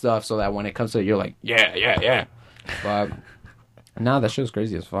small stuff so that when it comes to it, you're like, yeah. But nah, that shit was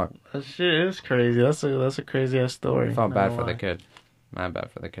crazy as fuck. That shit is crazy. That's a crazy ass story. I felt bad for the kid. Mad bad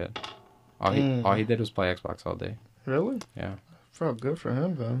for the kid. All he did was play Xbox all day. Really? Yeah. Felt good for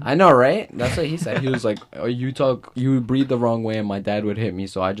him though. I know, right? That's what he said. He was like, oh, you breathe the wrong way and my dad would hit me,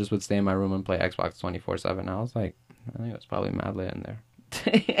 so I just would stay in my room and play Xbox 24/7. I was like, I think it was probably mad lit in there.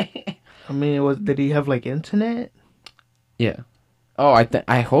 I mean, did he have like internet? Yeah. Oh,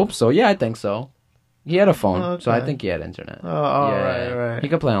 I hope so. Yeah, I think so. He had a phone, okay. so I think he had internet. Oh, yeah, right. He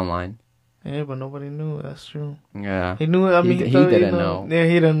could play online. Yeah, but nobody knew. That's true. Yeah. He knew. I mean, he didn't know. Yeah,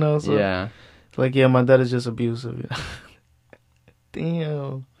 he didn't know. So yeah. Like, yeah, my dad is just abusive.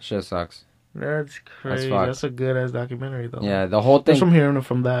 Damn. Shit sucks. That's crazy. That's a good ass documentary though. Yeah, the whole thing. Just from hearing it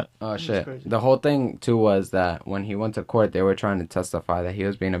from that. Oh shit. The whole thing too was that when he went to court, they were trying to testify that he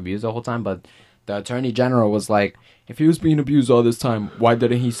was being abused the whole time, but the attorney general was like, if he was being abused all this time, why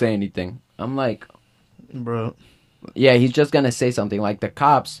didn't he say anything? I'm like, bro. Yeah, he's just gonna say something. Like the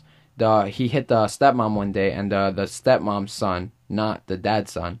cops, he hit the stepmom one day, and the stepmom's son, not the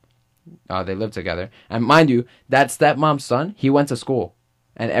dad's son, they live together. And mind you, that stepmom's son, he went to school.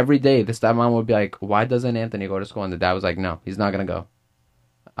 And every day, the stepmom would be like, why doesn't Anthony go to school? And the dad was like, no, he's not going to go.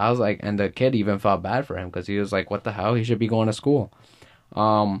 I was like, and the kid even felt bad for him because he was like, what the hell? He should be going to school.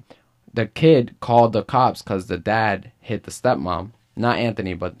 The kid called the cops because the dad hit the stepmom. Not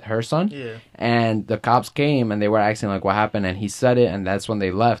Anthony, but her son. Yeah. And the cops came and they were asking like what happened, and he said it, and that's when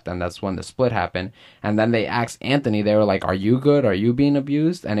they left, and that's when the split happened. And then they asked Anthony, they were like, are you good? Are you being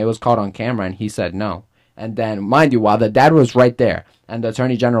abused? And it was caught on camera, and he said no. And then, mind you, while the dad was right there, and the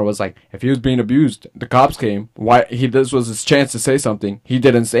attorney general was like, if he was being abused, the cops came. This was his chance to say something. He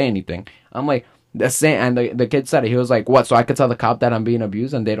didn't say anything. I'm like, the same. And the kid said it. He was like, what? So I could tell the cop that I'm being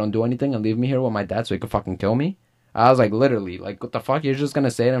abused and they don't do anything and leave me here with my dad so he could fucking kill me? I was like, literally, like, what the fuck? You're just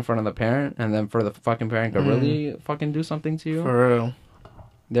gonna say it in front of the parent, and then for the fucking parent to really fucking do something to you? For real.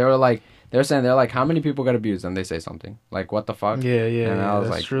 They were like, how many people got abused? And they say something. Like, what the fuck? Yeah. And I was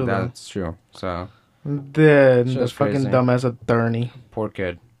that's like, true, that's true. So. Yeah, this fucking dumbass attorney. Poor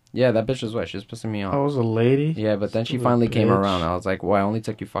kid. Yeah, that bitch was what? She was pissing me off. I was a lady? Yeah, but then she finally came around. I was like, well, it only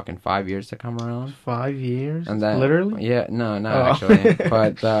took you fucking 5 years to come around? 5 years? And then, literally? Yeah, no, actually.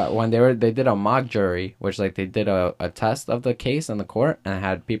 But when they did a mock jury, which like they did a test of the case in the court and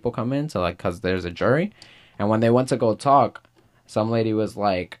had people come in to like, cause there's a jury. And when they went to go talk, some lady was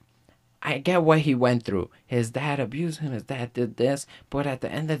like, I get what he went through. His dad abused him. His dad did this. But at the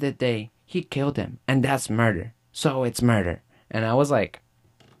end of the day, he killed him. And that's murder. So it's murder. And I was like,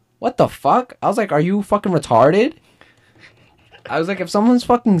 what the fuck? I was like, are you fucking retarded? I was like, if someone's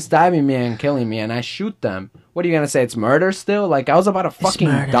fucking stabbing me and killing me and I shoot them, what are you gonna say? It's murder still? Like, I was about to fucking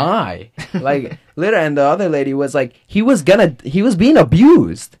die. Like, literally, and the other lady was like, he was being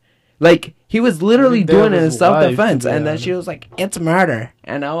abused. Like, he was literally doing it in self-defense. And then she was like, it's murder.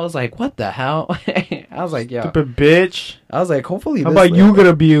 And I was like, what the hell? I was like, yo. Stupid bitch. I was like, hopefully How about you get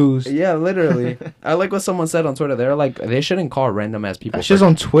abused? Yeah, literally. I like what someone said on Twitter. They're like, they shouldn't call random-ass people. She's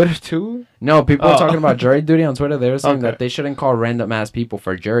on Twitter, too? No, people are talking about jury duty on Twitter. They were saying that they shouldn't call random-ass people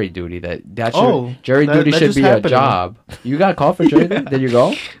for jury duty. Jury duty should be a job. You got called for jury duty? Did you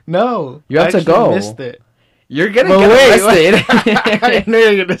go? No. You have to go. I missed it. You're gonna get arrested. I knew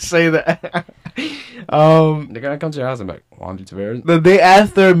you were gonna say that. They're gonna come to your house and be like, "Want to the day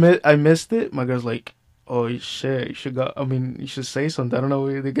after I missed it, my girl's like, "Oh shit, you should go. I mean, you should say something. I don't know.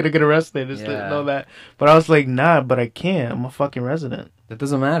 They're gonna get arrested. Just didn't know that." But I was like, "Nah, but I can't. I'm a fucking resident." That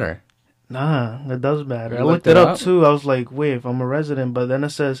doesn't matter. Nah, it does matter. I looked it up too. I was like, "Wait, if I'm a resident," but then it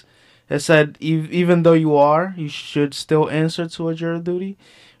said even though you should still answer to a jury duty.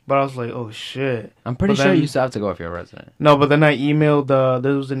 But I was like, oh, shit. I'm pretty sure you still have to go if you're a resident. No, but then I emailed,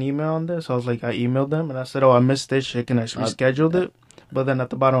 there was an email on this. So I was like, I emailed them. And I said, oh, I missed this shit. Can I reschedule it? But then at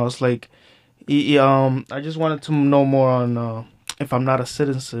the bottom, I was like, I just wanted to know more on if I'm not a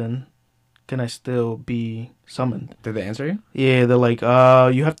citizen, can I still be summoned? Did they answer you? Yeah, they're like,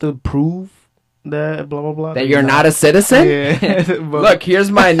 you have to prove that blah, blah, blah. That you're not a citizen? Yeah. Look,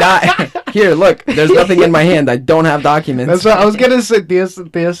 here's my Here, look, there's nothing in my hand. I don't have documents. That's what I was gonna say. They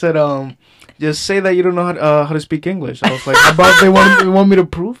said, just say that you don't know how to speak English. I was like, how about they want me to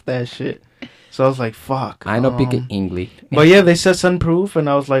prove that shit? So I was like, fuck. I know speak English. But yeah, they said send proof, and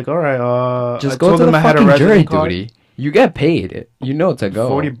I was like, all right. Just go to the fucking jury duty. You get paid. You know to go.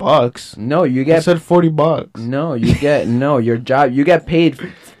 $40. No, you get. I said $40. No, you get your job. You get paid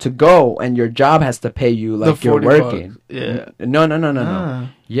to go, and your job has to pay you like you're working. Yeah. No.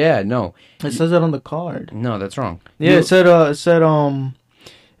 Yeah, no. It says it on the card. No, that's wrong. Yeah, it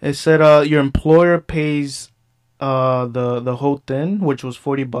said your employer pays the whole thing, which was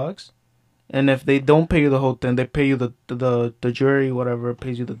 $40. And if they don't pay you the whole thing, they pay you the jury, whatever,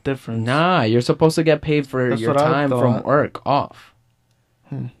 pays you the difference. Nah, you're supposed to get paid for your time from work off.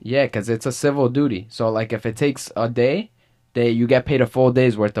 Yeah, because it's a civil duty. So, like, if it takes a day, you get paid a full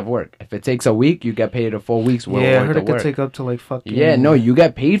day's worth of work. If it takes a week, you get paid a full week's worth of work. Yeah, I heard it could take up to, like, fucking... Yeah, no, you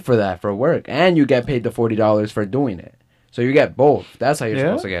get paid for that, for work. And you get paid the $40 for doing it. So you get both. That's how you're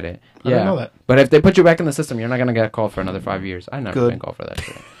supposed to get it. I didn't know that. But if they put you back in the system, you're not gonna get called for another 5 years. I've never been called for that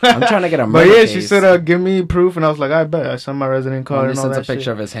shit. I'm trying to get a murder But yeah, case. she said, give me proof, and I was like, I bet. I sent my resident card and all that shit. He sends a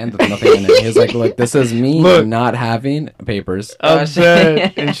picture of his hand with nothing in it. He's like, look, this is me not having papers. I'm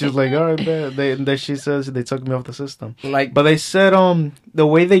dead. And she's like, all right, bet. Then she says they took me off the system. Like, but they said the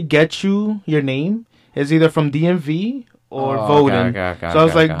way they get your name is either from DMV or voting. Okay, so I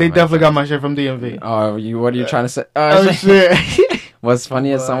was like, they definitely got my shit from DMV. Oh, what are you trying to say? Oh, shit. What's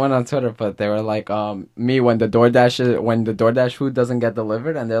funny is someone on Twitter put, they were like, me when the DoorDash food doesn't get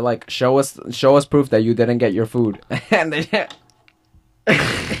delivered, and they're like, show us proof that you didn't get your food. And they kept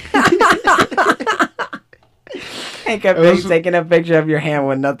taking a picture of your hand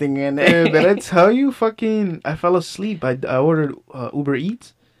with nothing in it. Did I tell you, I fell asleep. I ordered Uber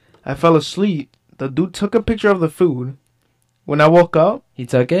Eats. I fell asleep. The dude took a picture of the food. When I woke up, he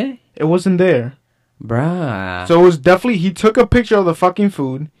took it? It wasn't there. Bruh. So it was definitely, he took a picture of the fucking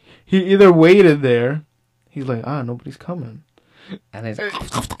food. He either waited there. He's like, nobody's coming. And he's like,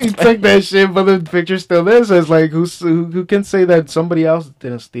 he took that shit, but the picture's still there. So it's like, who can say that somebody else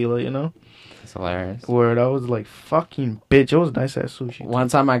didn't steal it, you know? It's hilarious. Word, I was like, fucking bitch. It was nice ass sushi. One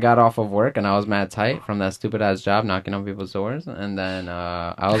time I got off of work and I was mad tight from that stupid ass job knocking on people's doors. And then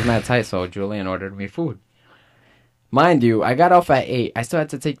I was mad tight, so Julian ordered me food. Mind you, I got off at 8. I still had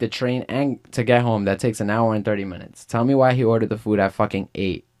to take the train and to get home. That takes an hour and 30 minutes. Tell me why he ordered the food at fucking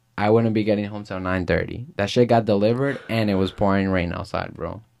 8. I wouldn't be getting home till 9:30. That shit got delivered and it was pouring rain outside,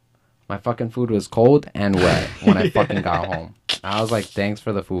 bro. My fucking food was cold and wet when I fucking got home. I was like, thanks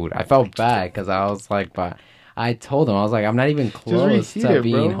for the food. I felt bad because I was like, but I told him, I was like, I'm not even close to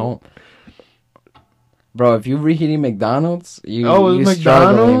being home. Bro, if you're reheating McDonald's, you're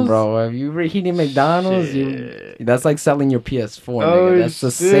struggling, bro. If you're reheating McDonald's, that's like selling your PS4, nigga. That's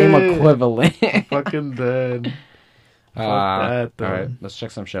the same equivalent. Fucking dead. All right, let's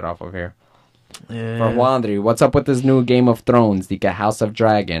check some shit off of here. Yeah. For Wandry, what's up with this new Game of Thrones, the House of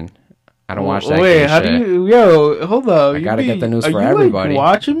Dragon? I don't watch that Wait, how do you... Yo, hold up. I gotta get the news for everybody. Like,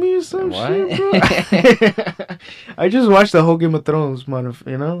 watching me or some shit, bro? I just watched the whole Game of Thrones,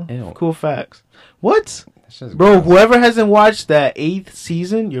 you know? Ew. Cool facts. What? Bro, whoever hasn't watched that 8th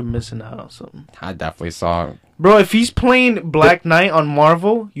season, you're missing out on something. I definitely saw it. Bro, if he's playing Black Knight on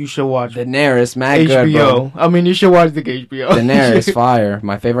Marvel, you should watch Daenerys, mad HBO. Good, bro. I mean, you should watch the HBO. Daenerys, fire.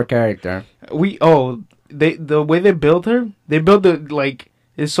 My favorite character. The way they build her, they build it like...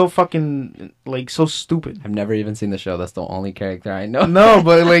 It's so fucking, like, so stupid. I've never even seen the show. That's the only character I know. No,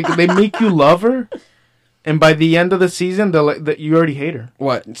 but, like, they make you love her. And by the end of the season, you already hate her.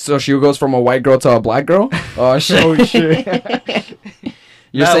 What? So she goes from a white girl to a black girl? Oh, shit. Oh, shit.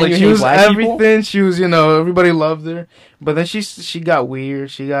 You're saying like, you she hate was black everything. People? She was, everybody loved her. But then she got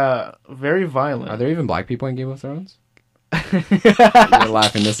weird. She got very violent. Are there even black people in Game of Thrones? You're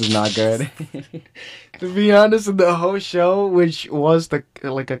laughing. This is not good. To be honest, the whole show, which was a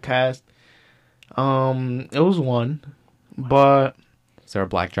cast, it was one, but is there a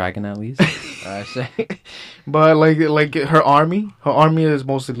black dragon at least? But like her army is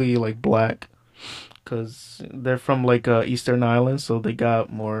mostly like black, cause they're from like Eastern Islands, so they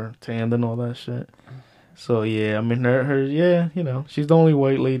got more tan and all that shit. So yeah, I mean her she's the only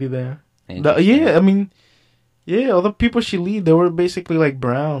white lady there. All the people she lead, they were basically like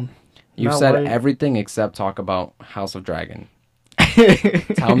brown. You've said white. Everything except talk about House of Dragon.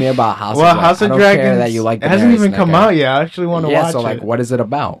 Tell me about House of Dragon. House of Dragon that you like. It hasn't even come out yet. I actually want to watch it. Yeah, so like, what is it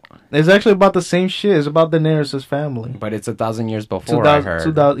about? It's actually about the same shit. It's about Daenerys' family. But it's 1,000 years before, I heard.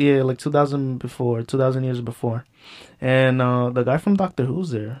 2000, like 2,000 years before. And the guy from Doctor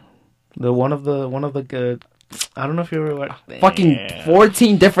Who's there. One of the good. I don't know if you ever watched. Fucking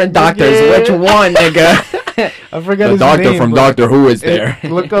 14 different doctors. Yeah. Which one, nigga? I forgot the his doctor name, from Doctor Who is there.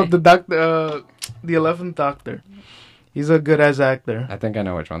 Look up the 11th Doctor. He's a good ass actor. I think I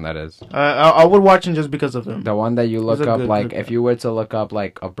know which one that is. I would watch him just because of him. The one that you look up, like, if you were to look up,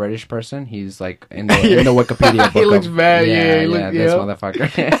 like, a British person, he's, like, in the Wikipedia book. He looks bad, this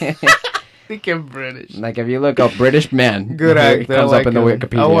motherfucker. Thinking British. Like, if you look up British man, good actor, comes up in the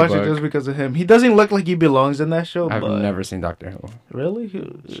Wikipedia I'll watch book. it just because of him. He doesn't look like he belongs in that show. I've never seen Doctor Who. Really? He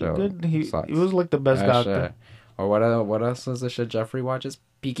was like the best doctor. Or what else is the shit Jeffrey watches?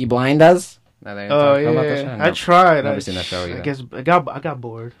 Peaky Blinders? Oh yeah, I tried. Never seen that show either. I guess I got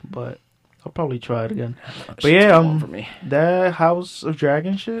bored, but I'll probably try it again. But yeah, for me. that House of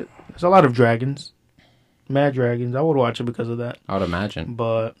Dragon shit. There's a lot of dragons, mad dragons. I would watch it because of that. I would imagine.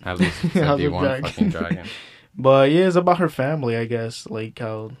 But at least it'd be one fucking dragon. But yeah, it's about her family, I guess, like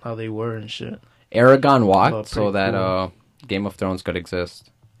how they were and shit. Aragon walked so that Game of Thrones could exist.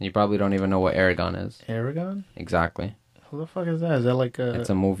 You probably don't even know what Aragon is. Aragon? Exactly. Who the fuck is that? Is that like a... It's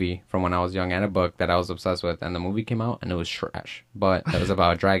a movie from when I was young and a book that I was obsessed with. And the movie came out and it was trash. But it was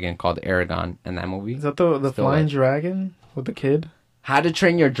about a dragon called Aragon in that movie. Is that the flying dragon with the kid? How to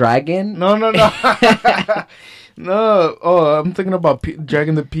Train Your Dragon? No. No. Oh, I'm thinking about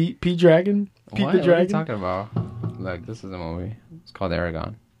Dragon the Pete Dragon. Pete the Dragon? What are you talking about? Look, this is a movie. It's called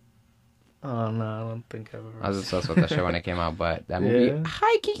Aragon. Oh, no, I don't think I've ever... I was obsessed with that show when it came out, but that movie...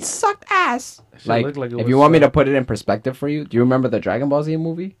 Heike sucked ass! Like if you want me to put it in perspective for you, do you remember the Dragon Ball Z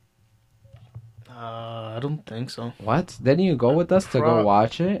movie? I don't think so. What? Didn't you go with us to go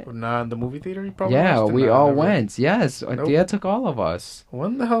watch it? Nah, in the movie theater you probably Yeah, we all went. Yes, nope. Dia took all of us.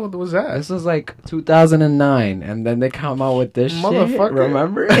 When the hell was that? This was like 2009, and then they come out with this shit.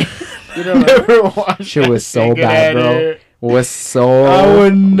 Remember? You don't never watch. Shit was so bad, bro. Here. Was so I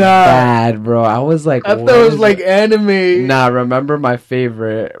would not bad, bro. I was like, I thought it was like anime. Nah, remember my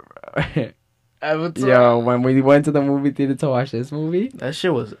favorite? Avatar. Yo, when we went to the movie theater to watch this movie, that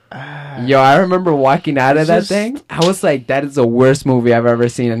shit was. Yo, I remember walking out of that thing. I was like, that is the worst movie I've ever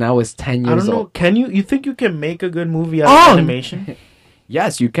seen, and I was 10 years old. I don't know. Can you think you can make a good movie out of animation?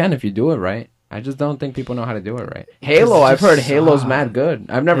 Yes, you can if you do it right. I just don't think people know how to do it right. Halo, I've heard Halo's mad good.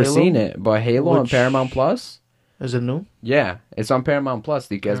 I've never seen it, but Halo on Paramount Plus. Is it new? Yeah, it's on Paramount Plus.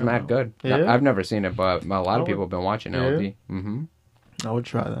 It's mad good. Yeah? I've never seen it, but a lot of people have been watching it. I would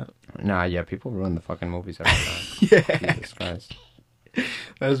try that. Nah, yeah, people ruin the fucking movies every time. Yeah. Jesus Christ.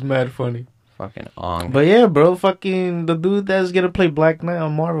 That's mad funny. Fucking on. But yeah, bro, fucking the dude that's gonna play Black Knight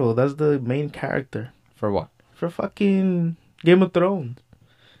on Marvel, that's the main character. For what? For fucking Game of Thrones.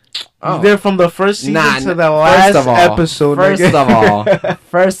 He's there from the first season to the last episode. First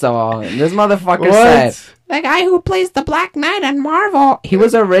of all, this motherfucker said, the guy who plays the Black Knight on Marvel, he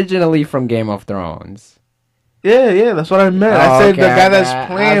was originally from Game of Thrones. Yeah, that's what I meant. I said the guy that's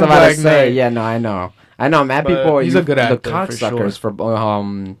playing Black Knight. Yeah, no, I know. Mad people. He's a good actor. The cocksuckers for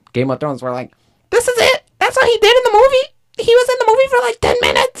Game of Thrones were like, "This is it. That's what he did in the movie. He was in the movie for like 10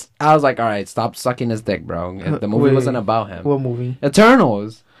 minutes." I was like, "All right, stop sucking his dick, bro. The movie wasn't about him." What movie?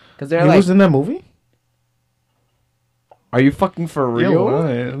 Eternals. Because they're like, he was in that movie. Are you fucking for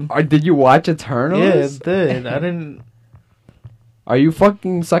real? Or did you watch Eternals? Yeah, it did. I didn't. Are you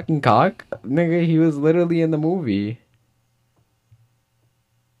fucking sucking cock? Nigga, he was literally in the movie.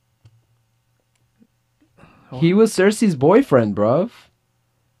 He was Cersei's boyfriend, bruv.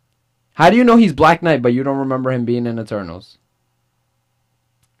 How do you know he's Black Knight, but you don't remember him being in Eternals?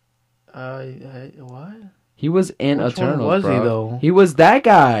 What? He was in Which Eternals, one was bro. he, though? He was that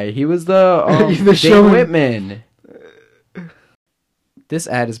guy. He was the Dane Whitman. This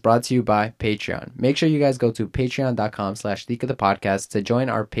ad is brought to you by Patreon. Make sure you guys go to patreon.com/leakofthepodcast to join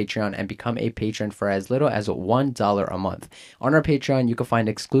our Patreon and become a patron for as little as $1 a month. On our Patreon, you can find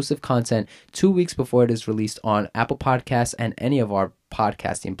exclusive content 2 weeks before it is released on Apple Podcasts and any of our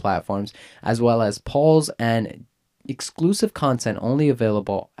podcasting platforms, as well as polls and exclusive content only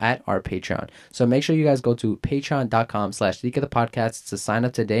available at our Patreon. So make sure you guys go to patreon.com/leakofthepodcast to sign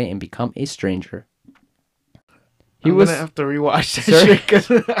up today and become a stranger. I'm gonna have to rewatch that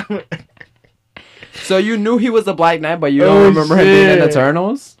shit. So you knew he was the Black Knight, but you don't remember him being in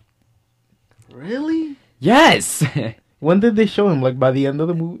Eternals? Really? Yes. When did they show him? Like by the end of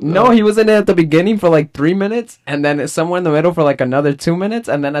the movie? No, he was in it at the beginning for like 3 minutes, and then somewhere in the middle for like another 2 minutes,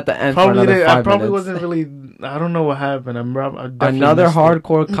 and then at the end for another 5 minutes. I probably wasn't really. I don't know what happened. Another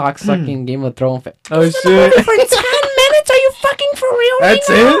hardcore cocksucking Game of Thrones fan. Oh shit! For 10 minutes? Are you fucking for real? That's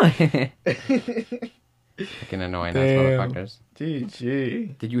it. Fucking annoying ass motherfuckers.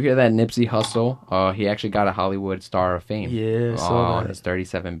 GG. Did you hear that Nipsey Hussle? He actually got a Hollywood Star of Fame. Yeah. Oh, his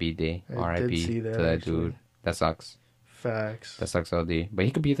 37 BD. R.I.P. to that dude. That sucks. Facts. That sucks OD. But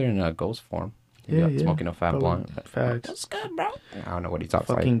he could be there in a ghost form. Yeah. Smoking a fat blunt. Facts. That's good, bro. I don't know what he talks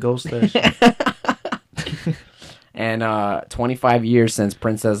fucking like. Ghost that shit. And 25 years since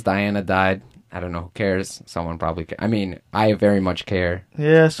Princess Diana died. I don't know who cares. Someone probably cares. I mean, I very much care.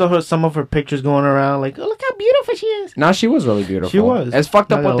 Yeah, I saw some of her pictures going around like, oh, look how beautiful she is. No, she was really beautiful. She was. It's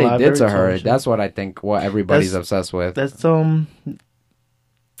fucked up what they did to her. That's what I think what everybody's obsessed with. That's,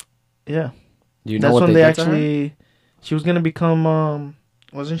 yeah. Do you know what they did to her? She was going to become,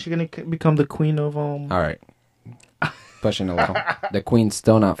 wasn't she going to become the queen of, All right. pushing a little. The queen's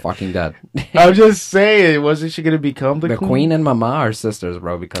still not fucking dead. I'm just saying, wasn't she gonna become the queen? The queen and mama are sisters,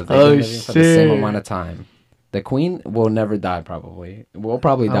 bro, because they've been living for the same amount of time. The queen will never die, probably. We'll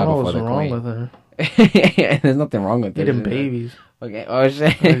probably die before the queen. What's wrong with her? There's nothing wrong with her. Eating babies. Okay. Oh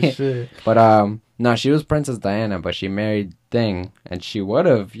shit. But no, she was Princess Diana, but she married Thing, and she would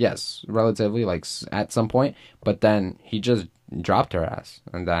have, yes, relatively, like, at some point, but then he just dropped her ass,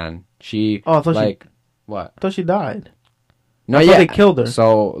 and then she, what? I thought she died. No, I thought they killed her.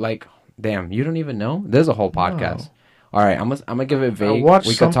 So, like, damn, you don't even know? There's a whole podcast. No. All right, I'm gonna give it vague.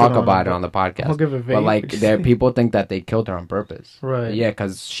 We could talk about it on the podcast. I'll give it vague. But, like, there people think that they killed her on purpose. Right. Yeah,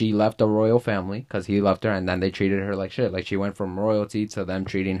 because she left a royal family, because he left her, and then they treated her like shit. Like, she went from royalty to them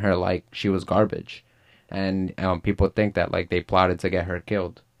treating her like she was garbage. And people think that, like, they plotted to get her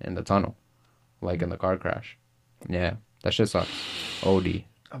killed in the tunnel. Like, in the car crash. Yeah, that shit sucks. OD.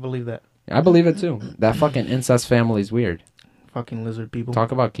 I believe that. I believe it, too. That fucking incest family's weird. Fucking lizard people.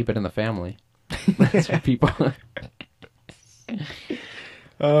 Talk about keep it in the family. Lizard people.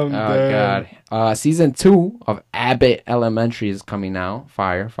 Oh god. Season 2 of Abbott Elementary is coming now.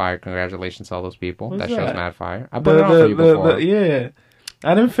 Fire. Congratulations to all those people. That show's mad fire. I put it on for you before. Yeah.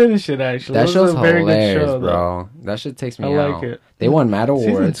 I didn't finish it, actually. That show's very hilarious, good show, bro. That shit takes me out. I like it. They won mad awards.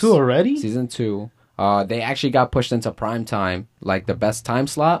 Season 2 already? Season 2. They actually got pushed into prime time. Like, the best time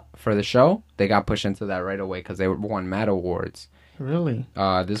slot for the show, they got pushed into that right away because they won mad awards. Really?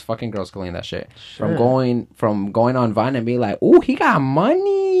 This fucking girl's killing that shit. Sure. From going on Vine and being like, ooh, he got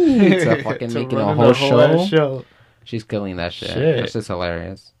money, to fucking making a whole show. She's killing that shit. It's just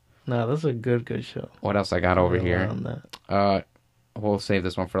hilarious. Nah, that's a good show. What else I got over here? We'll save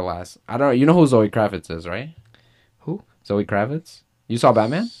this one for last. I don't know. You know who Zoe Kravitz is, right? Who? Zoe Kravitz? You saw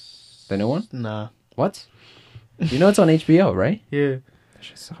Batman? The new one? Nah. What? You know it's on HBO, right? Yeah.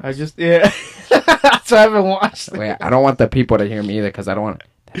 I just, yeah. So I haven't watched it. Wait, I don't want the people to hear me either because I don't want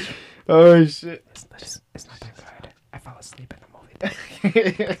to. Oh, shit. It's not that good. I fell asleep in the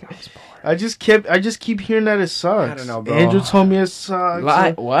movie. I just keep hearing that it sucks. I don't know, bro. Andrew told me it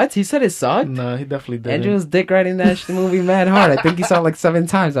sucks. What? He said it sucked? No, he definitely did. Andrew was dick riding that movie mad hard. I think he saw it like 7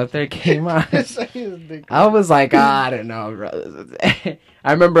 times after it came out. I was like, I don't know, bro.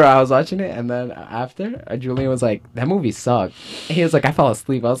 I remember I was watching it, and then after, Julian was like, that movie sucked. He was like, I fell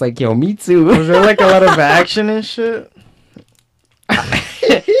asleep. I was like, yo, me too. Was there like a lot of action and shit?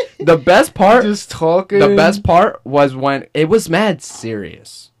 The best part, just talking. The best part was when it was mad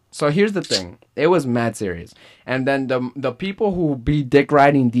serious. So here's the thing. It was mad serious. And then the people who be dick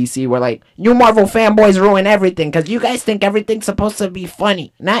riding DC were like, you Marvel fanboys ruin everything because you guys think everything's supposed to be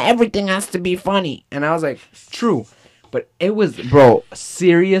funny. Not everything has to be funny. And I was like, true. But it was, bro,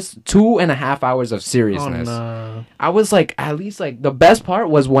 serious. 2.5 hours of seriousness. Oh, no. I was like, at least like the best part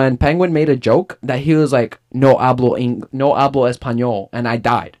was when Penguin made a joke that he was like, no hablo español. And I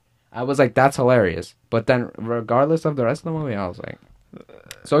died. I was like, that's hilarious. But then regardless of the rest of the movie, I was like,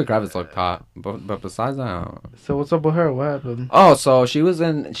 Zoe Kravitz looked hot, but besides that, I don't know. So what's up with her? What happened? Oh, so she was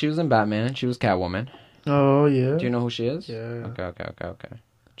in Batman. She was Catwoman. Oh yeah. Do you know who she is? Yeah. Okay.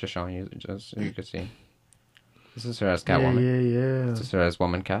 Just showing you, just so you can see. This is her as Catwoman. Yeah. This is her as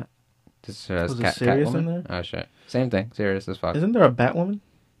Woman Cat. This is her as Catwoman. In there? Oh shit. Same thing. Serious as fuck. Isn't there a Batwoman?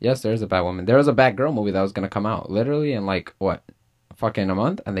 Yes, there is a Batwoman. There was a Batgirl movie that was gonna come out literally in like what? Fucking a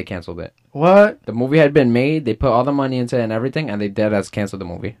month, and they canceled it. What? The movie had been made, they put all the money into it and everything, and they dead as canceled the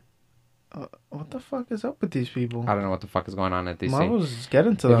movie. What the fuck is up with these people? I don't know what the fuck is going on at DC. Marvel's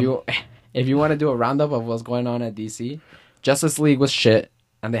getting to them. If you want to do a roundup of what's going on at DC, Justice League was shit,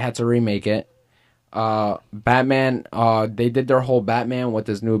 and they had to remake it. Batman, they did their whole Batman with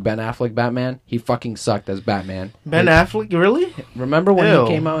this new Ben Affleck Batman. He fucking sucked as Batman. Affleck? Really? Remember when he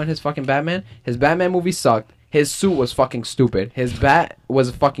came out in his fucking Batman? His Batman movie sucked. His suit was fucking stupid. His bat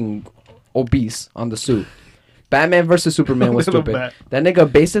was fucking obese on the suit. Batman versus Superman was stupid. That nigga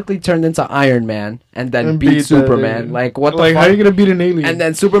basically turned into Iron Man and then beat Superman. Like, what the fuck? How are you gonna beat an alien? And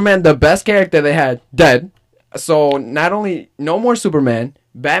then Superman, the best character they had, dead. So, not only, no more Superman,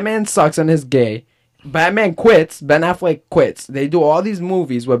 Batman sucks and is gay. Batman quits, Ben Affleck quits. They do all these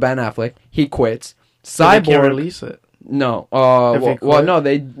movies with Ben Affleck. He quits. Cyborg. They can't release it. No. Well, no,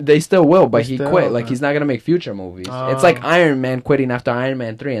 they still will, but he quit. Like, he's not going to make future movies. It's like Iron Man quitting after Iron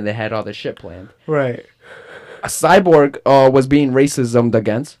Man 3, and they had all this shit planned. Right. A Cyborg was being racismed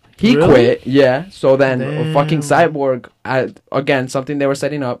against. He quit, yeah. So then, fucking Cyborg, again, something they were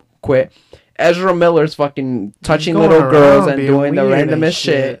setting up, quit. Ezra Miller's fucking touching little girls and doing the randomest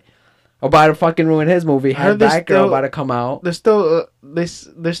shit. About to fucking ruin his movie. Her Batgirl about to come out. They're still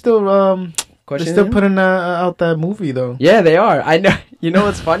putting out that movie though. Yeah, they are. I know. You know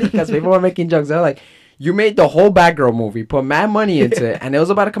what's funny? Because people were making jokes. They're like, You made the whole Batgirl movie, put mad money into it, and it was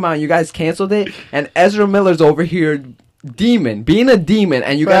about to come out, and you guys canceled it, and Ezra Miller's over here being a demon,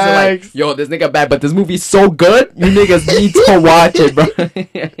 and you guys are like, yo, this nigga bad, but this movie's so good, you niggas need to watch it, bro.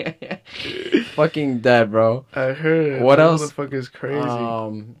 Fucking dead, bro. I heard. What else? The fuck is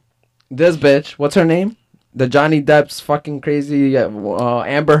crazy. This bitch, what's her name? The Johnny Depp's fucking crazy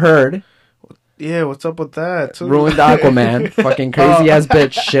Amber Heard. Yeah, what's up with that? Too? Ruined Aquaman. Fucking crazy ass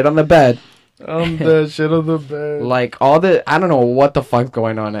bitch. Shit on the bed. The shit on the bed. Like all the, I don't know what the fuck's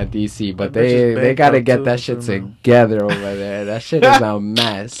going on at DC, but they gotta get that shit together over there. That shit is a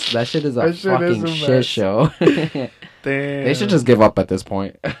mess. That shit is a fucking shit show. Damn. They should just give up at this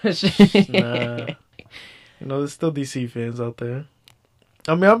point. Nah. You know, there's still DC fans out there.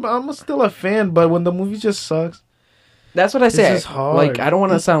 I mean, I'm still a fan, but when the movie just sucks. That's what I say. It's hard. Like, I don't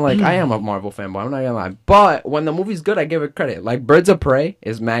want to sound like I am a Marvel fanboy. I'm not gonna lie. But when the movie's good, I give it credit. Like, Birds of Prey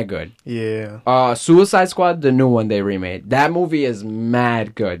is mad good. Yeah. Suicide Squad, the new one they remade. That movie is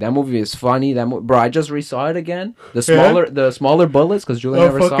mad good. That movie is funny. Bro, I just resaw it again. The smaller bullets, because Julie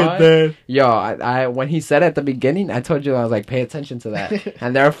never saw it. Dead. Yo, I when he said at the beginning, I told you, I was like, pay attention to that.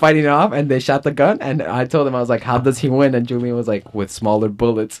 And they were fighting off, and they shot the gun, and I told him, I was like, how does he win? And Julian was like, with smaller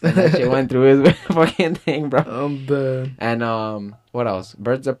bullets. And that shit went through his fucking thing, bro. I'm dead. And what else?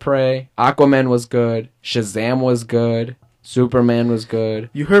 Birds of Prey. Aquaman was good. Shazam was good. Superman was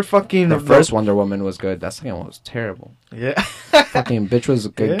good. You heard fucking the first Wonder Woman was good. That second one was terrible. Yeah. Fucking bitch was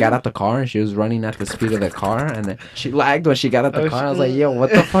good. Yeah. Got out the car and she was running at the speed of the car, and then she lagged when she got out the car. I was like, yo,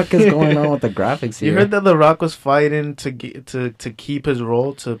 what the fuck is going on with the graphics here? You heard that The Rock was fighting to keep his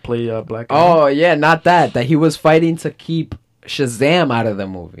role to play Black Adam? Oh yeah, not that. That he was fighting to keep Shazam out of the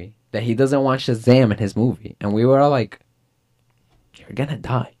movie. That he doesn't want Shazam in his movie, and we were all like, you're gonna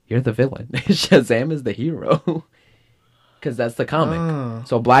die. You're the villain. Shazam is the hero. Because that's the comic.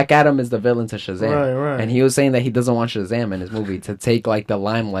 So Black Adam is the villain to Shazam. Right. And he was saying that he doesn't want Shazam in his movie to take, like, the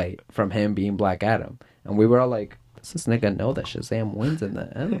limelight from him being Black Adam. And we were all like, does this nigga know that Shazam wins in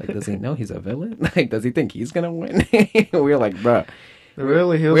the end? Like, does he know he's a villain? Like, does he think he's gonna win? We were like, bruh.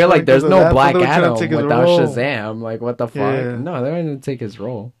 Really? We were like, there's no Black Adam without Shazam. Like, what the fuck? Yeah. No, they're gonna take his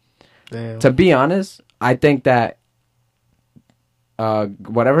role. Damn. To be honest, I think that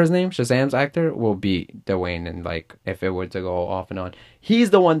whatever his name, Shazam's actor, will beat Dwayne, and like if it were to go off and on. He's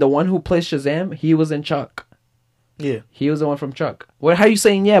the one who plays Shazam. He was in Chuck. Yeah, he was the one from Chuck. What? How you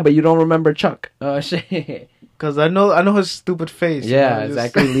saying yeah, but you don't remember Chuck? Shit. Cause I know his stupid face. Yeah, you know,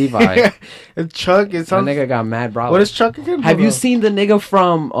 exactly. Levi. And Chuck, it sounds. That nigga got mad problems. What is Chuck again? Have you seen the nigga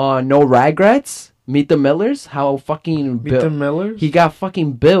from No Regrets? Meet the Millers? How fucking Meet the Millers? He got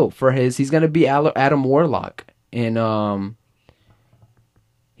fucking built for his. He's gonna be Adam Warlock in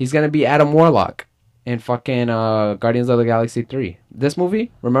He's gonna be Adam Warlock in fucking Guardians of the Galaxy 3. This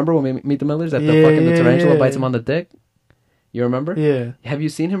movie, remember when we meet the Millers? That the tarantula bites him on the dick? You remember? Yeah. Have you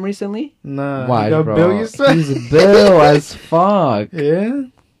seen him recently? Nah. Why, bro? Bill, you said? He's Bill as fuck. Yeah?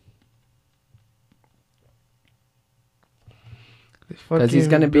 Because he's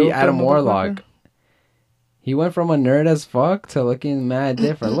gonna be Adam Warlock. He went from a nerd as fuck to looking mad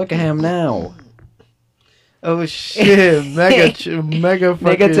different. Look at him now. Oh shit! Mega fucking.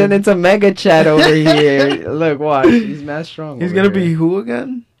 Nigga turned into Mega Chat over here. Look, watch. He's mad strong. He's gonna be who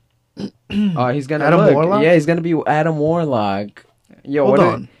again? Oh, he's gonna Adam Warlock. Yeah, he's gonna be Adam Warlock. Yo, hold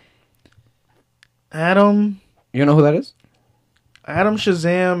on. Adam. You know who that is? Adam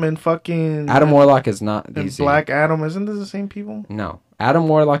Shazam and fucking. Adam Warlock is not DC. And Black Adam. Isn't this the same people? No, Adam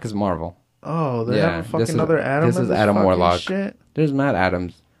Warlock is Marvel. Oh, they have a fucking other Adam. This is Adam Warlock. Shit? There's mad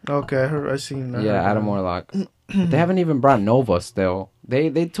Adams. Okay, I seen that. Yeah, Adam Warlock. They haven't even brought Nova still. They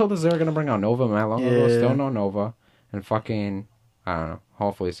told us they were gonna bring out Nova mad long ago. Still no Nova. And fucking, I don't know.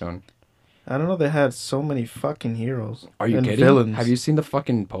 Hopefully soon. I don't know. They had so many fucking heroes. Are you kidding? Villains. Have you seen the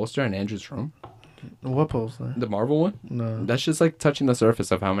fucking poster in Andrew's room? What poster? The Marvel one? No. That's just like touching the surface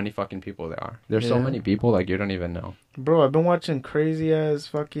of how many fucking people there are. There's so many people like you don't even know. Bro, I've been watching crazy ass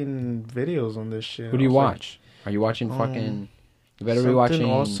fucking videos on this shit. Who do you watch? Are you watching fucking? You better be watching.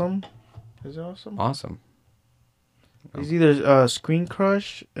 Awesome. Is it Awesome? Awesome. It's either Screen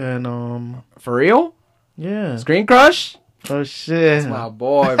Crush and For real? Yeah. Screen Crush? Oh shit. That's my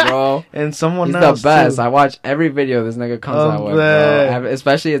boy, bro. And someone He's else. He's the best. Too. I watch every video this nigga comes out with, bro.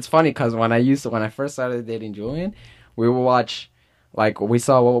 Especially it's funny because when I first started dating Julian, we would watch, like, we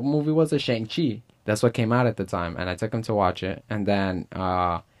saw, what movie was it? Shang-Chi. That's what came out at the time, and I took him to watch it, and then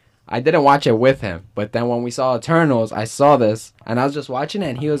I didn't watch it with him, but then when we saw Eternals, I saw this, and I was just watching it,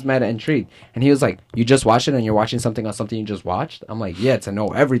 and he was mad intrigued. And he was like, you just watched it, and you're watching something on something you just watched? I'm like, yeah, to know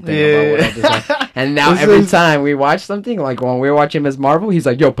everything about what I just watched. And now every time we watch something, like when we were watching Ms. Marvel, he's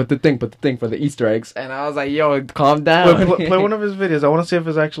like, yo, put the thing for the Easter eggs. And I was like, yo, calm down. Play one of his videos. I want to see if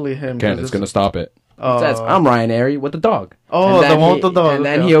it's actually him. It's going to stop it. It says, I'm Ryan Airy with the dog. Oh, the one with the dog. And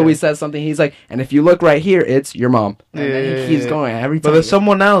then he always says something. He's like, and if you look right here, it's your mom. And then he keeps going every time. But there's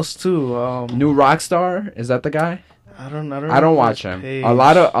someone else too. New Rockstar, is that the guy? I don't I don't watch him. Page. A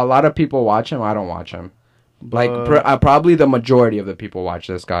lot of people watch him. I don't watch him. Like probably the majority of the people watch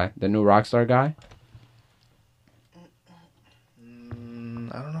this guy, the New Rockstar guy.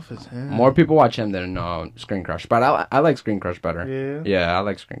 I don't know if it's him. More people watch him than Screen Crush, but I like Screen Crush better. Yeah, I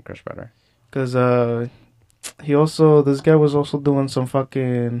like Screen Crush better. Cause this guy was also doing some what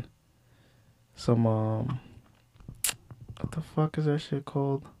the fuck is that shit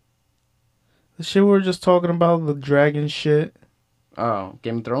called? The shit we were just talking about, the dragon shit. Oh,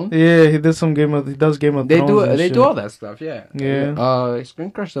 Game of Thrones? Yeah, he does Game of Thrones. They do all that stuff, yeah. Yeah.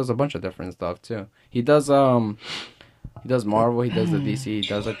 Screen Crush does a bunch of different stuff too. He does Marvel, he does the DC, he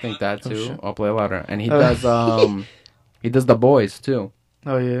does I think that too. I'll play louder. And he does he does The Boys too.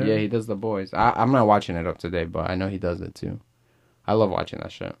 Oh yeah. Yeah, he does The Boys. I'm not watching it up to date, but I know he does it too. I love watching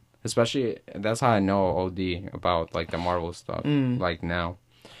that shit. Especially that's how I know OD about like the Marvel stuff like now.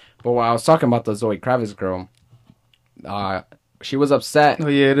 But while I was talking about the Zoe Kravitz girl, she was upset. Oh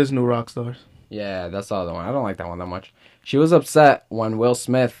yeah, it is New Rockstars. Yeah, that's the other one. I don't like that one that much. She was upset when Will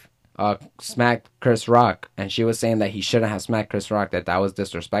Smith smacked Chris Rock, and she was saying that he shouldn't have smacked Chris Rock, that was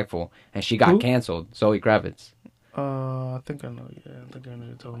disrespectful, and she got canceled. Zoe Kravitz. I think I know. Yeah, I think I know what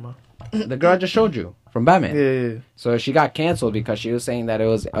you're talking about. The girl I just showed you from Batman. Yeah. So she got canceled because she was saying that it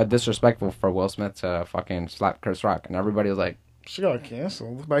was disrespectful for Will Smith to fucking slap Chris Rock, and everybody was like, she got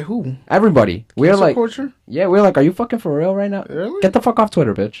canceled by who? Everybody. We're like, culture? Yeah, we're like, are you fucking for real right now? Really? Get the fuck off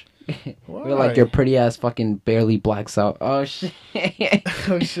Twitter, bitch. We're like, your pretty ass fucking barely blacks out. Oh shit.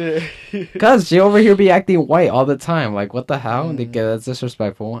 Oh shit. Cause she over here be acting white all the time. Like, what the hell? That's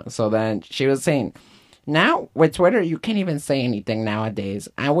disrespectful. So then she was saying, now with Twitter you can't even say anything nowadays.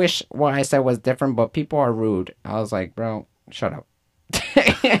 I wish what I said was different, but people are rude. I was like, bro, shut up.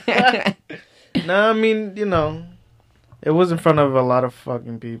 Nah, I mean, it was in front of a lot of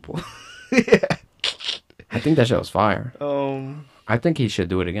fucking people. Yeah. I think that shit was fire. I think he should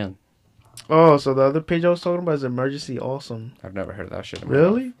do it again. Oh, so the other page I was talking about is Emergency Awesome. I've never heard of that shit.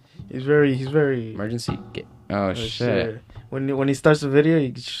 Really? He's very Emergency. Oh shit. When he starts the video,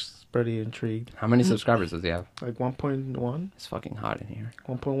 he's pretty intrigued. How many subscribers does he have? Like 1.1. It's fucking hot in here.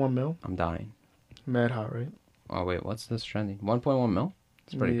 1.1 mil. I'm dying. Mad hot, right? Oh wait, what's this trending? 1.1 mil?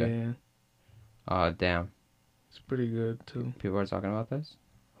 It's pretty good. Damn. It's pretty good too. People are talking about this?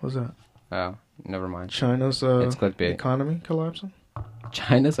 What's that? Oh, never mind. China's it's clickbait. Economy collapsing?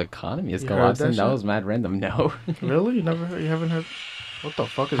 China's economy is collapsing? That was mad random. No. Really? You haven't heard? What the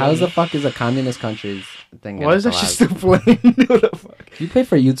fuck is that? How the fuck is a communist country's thing? Why is that shit still playing? What the fuck? You pay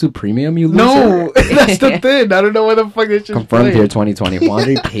for YouTube Premium, you loser? No! That's the thing. I don't know why the fuck that shit's confirmed here 2020.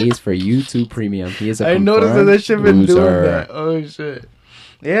 Wandry pays for YouTube Premium. He is a I noticed that shit been loser. Doing that. Oh shit.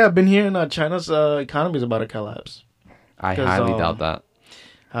 Yeah, I've been hearing China's economy is about to collapse. I highly doubt that.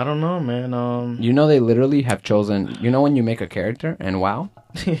 I don't know, man. You know, they literally have chosen. You know, when you make a character and WoW,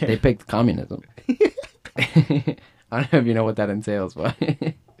 they picked communism. I don't know if you know what that entails, but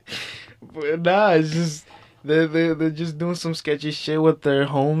nah, it's just they're just doing some sketchy shit with their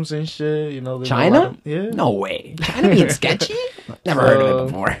homes and shit. China? Yeah. No way. China being sketchy? Never heard of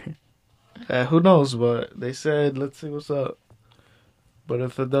it before. Who knows? But they said, let's see what's up. But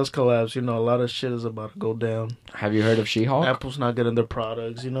if it does collapse, a lot of shit is about to go down. Have you heard of She-Hulk? Apple's not getting their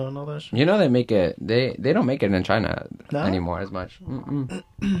products, and all that shit. They make it. They don't make it in China anymore as much.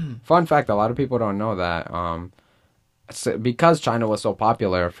 Fun fact: a lot of people don't know that. Because China was so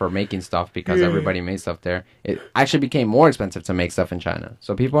popular for making stuff, because everybody made stuff there, it actually became more expensive to make stuff in China.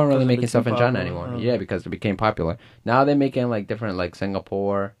 So people aren't really making stuff in China anymore. Yeah, because it became popular. Now they make it in like different, like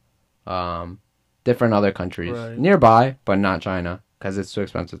Singapore, different other countries nearby, but not China. Because it's too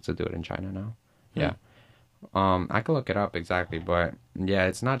expensive to do it in China now. Yeah. I could look it up exactly, but yeah,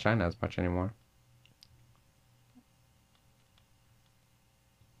 it's not China as much anymore.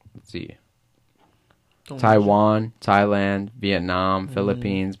 Let's see. Taiwan, Thailand, Vietnam,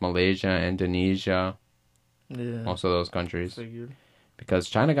 Philippines, Malaysia, Indonesia. Yeah. Most of those countries. Because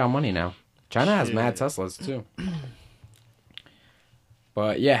China got money now. China has mad Teslas too.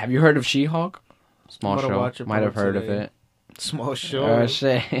 But yeah, have you heard of She-Hulk? Small show. Might have heard of it. Small show. Oh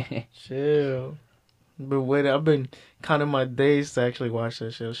shit. Chill. But wait, I've been counting my days to actually watch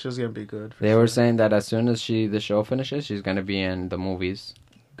that show. She's gonna be good. They were saying that as soon as the show finishes, she's gonna be in the movies.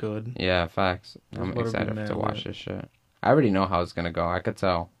 Good. Yeah, facts. I'm excited to watch this shit. I already know how it's gonna go. I could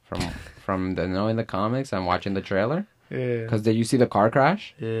tell from knowing the comics and watching the trailer. Yeah. Because did you see the car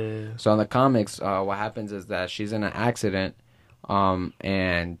crash? Yeah. So in the comics, what happens is that she's in an accident,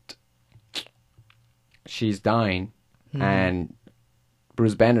 and she's dying, and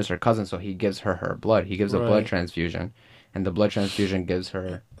Bruce Banner's her cousin, so he gives her blood. He gives a blood transfusion, and the blood transfusion gives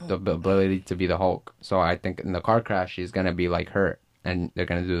her the ability to be the Hulk. So I think in the car crash, she's gonna be like her, and they're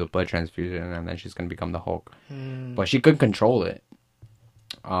gonna do the blood transfusion, and then she's gonna become the Hulk. But she could control it,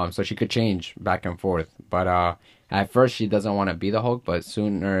 so she could change back and forth. But at first, she doesn't want to be the Hulk, but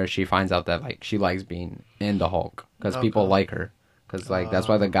sooner she finds out that like she likes being in the Hulk because people like her. Because, like, that's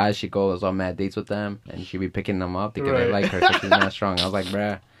why the guys, she goes on mad dates with them, and she be picking them up because they like her because she's not strong. I was like,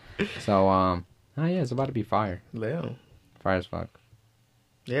 bruh. So, oh, yeah, it's about to be fire. Yeah. Fire as fuck.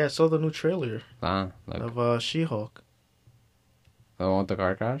 Yeah, I saw the new trailer Look. of She-Hulk. The one with the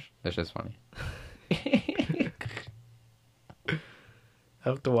car crash? That's just funny. I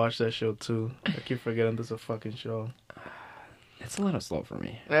have to watch that show, too. I keep forgetting there's a fucking show. It's a little slow for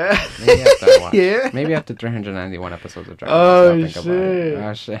me. Maybe after watch. Yeah. Maybe after 391 episodes of Dragon Ball. Shit.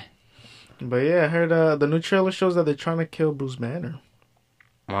 Oh, shit. But yeah, I heard the new trailer shows that they're trying to kill Bruce Banner.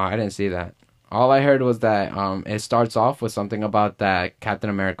 Oh, I didn't see that. All I heard was that it starts off with something about that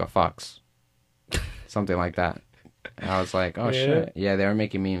Captain America fucks. Something like that. And I was like, oh, shit. Yeah, they were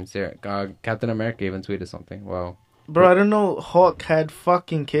making memes there. Captain America even tweeted something. Well, bro, I don't know. Hulk had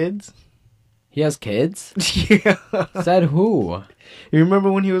fucking kids. He has kids? Yeah. Said who? You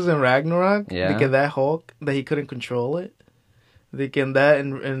remember when he was in Ragnarok? Yeah. Like in that Hulk, that he couldn't control it? Like in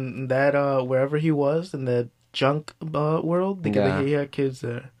that, wherever he was, in that junk world, he had kids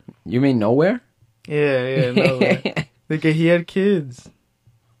there. You mean nowhere? Yeah, nowhere. Like he had kids.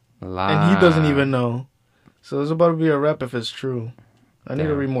 And he doesn't even know. So it's about to be a rep if it's true. I need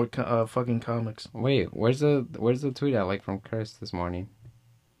to read more fucking comics. Wait, where's the tweet I like from Chris this morning?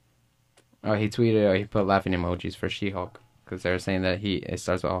 Oh, he tweeted, he put laughing emojis for She-Hulk. Because they're saying that it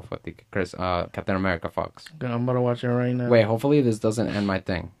starts off with the Captain America fucks. I'm about to watch it right now. Wait, hopefully this doesn't end my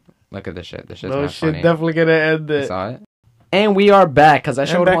thing. Look at this shit. This shit's not shit funny. Definitely gonna end it. You saw it? And we are back, because I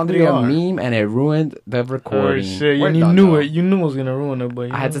showed Andre a meme and it ruined the recording. Oh shit, you knew it. You knew it was gonna ruin it,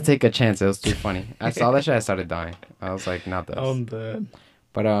 but... I had to take a chance. It was too funny. I saw that shit, I started dying. I was like, not this. I'm dead.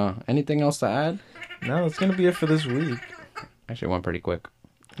 But, anything else to add? No, that's gonna be it for this week. Actually, it went pretty quick.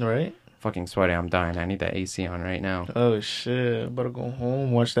 Right? Fucking sweaty, I'm dying. I need that AC on right now. Oh shit, better go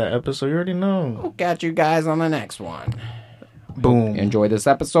home, watch that episode. You already know. We'll catch you guys on the next one. Boom. Enjoy this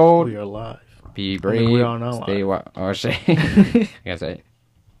episode. We are live. Be brave. We are not stay live. Oh shit. You gotta say it.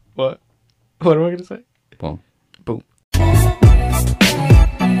 What am I gonna say? Boom. Boom.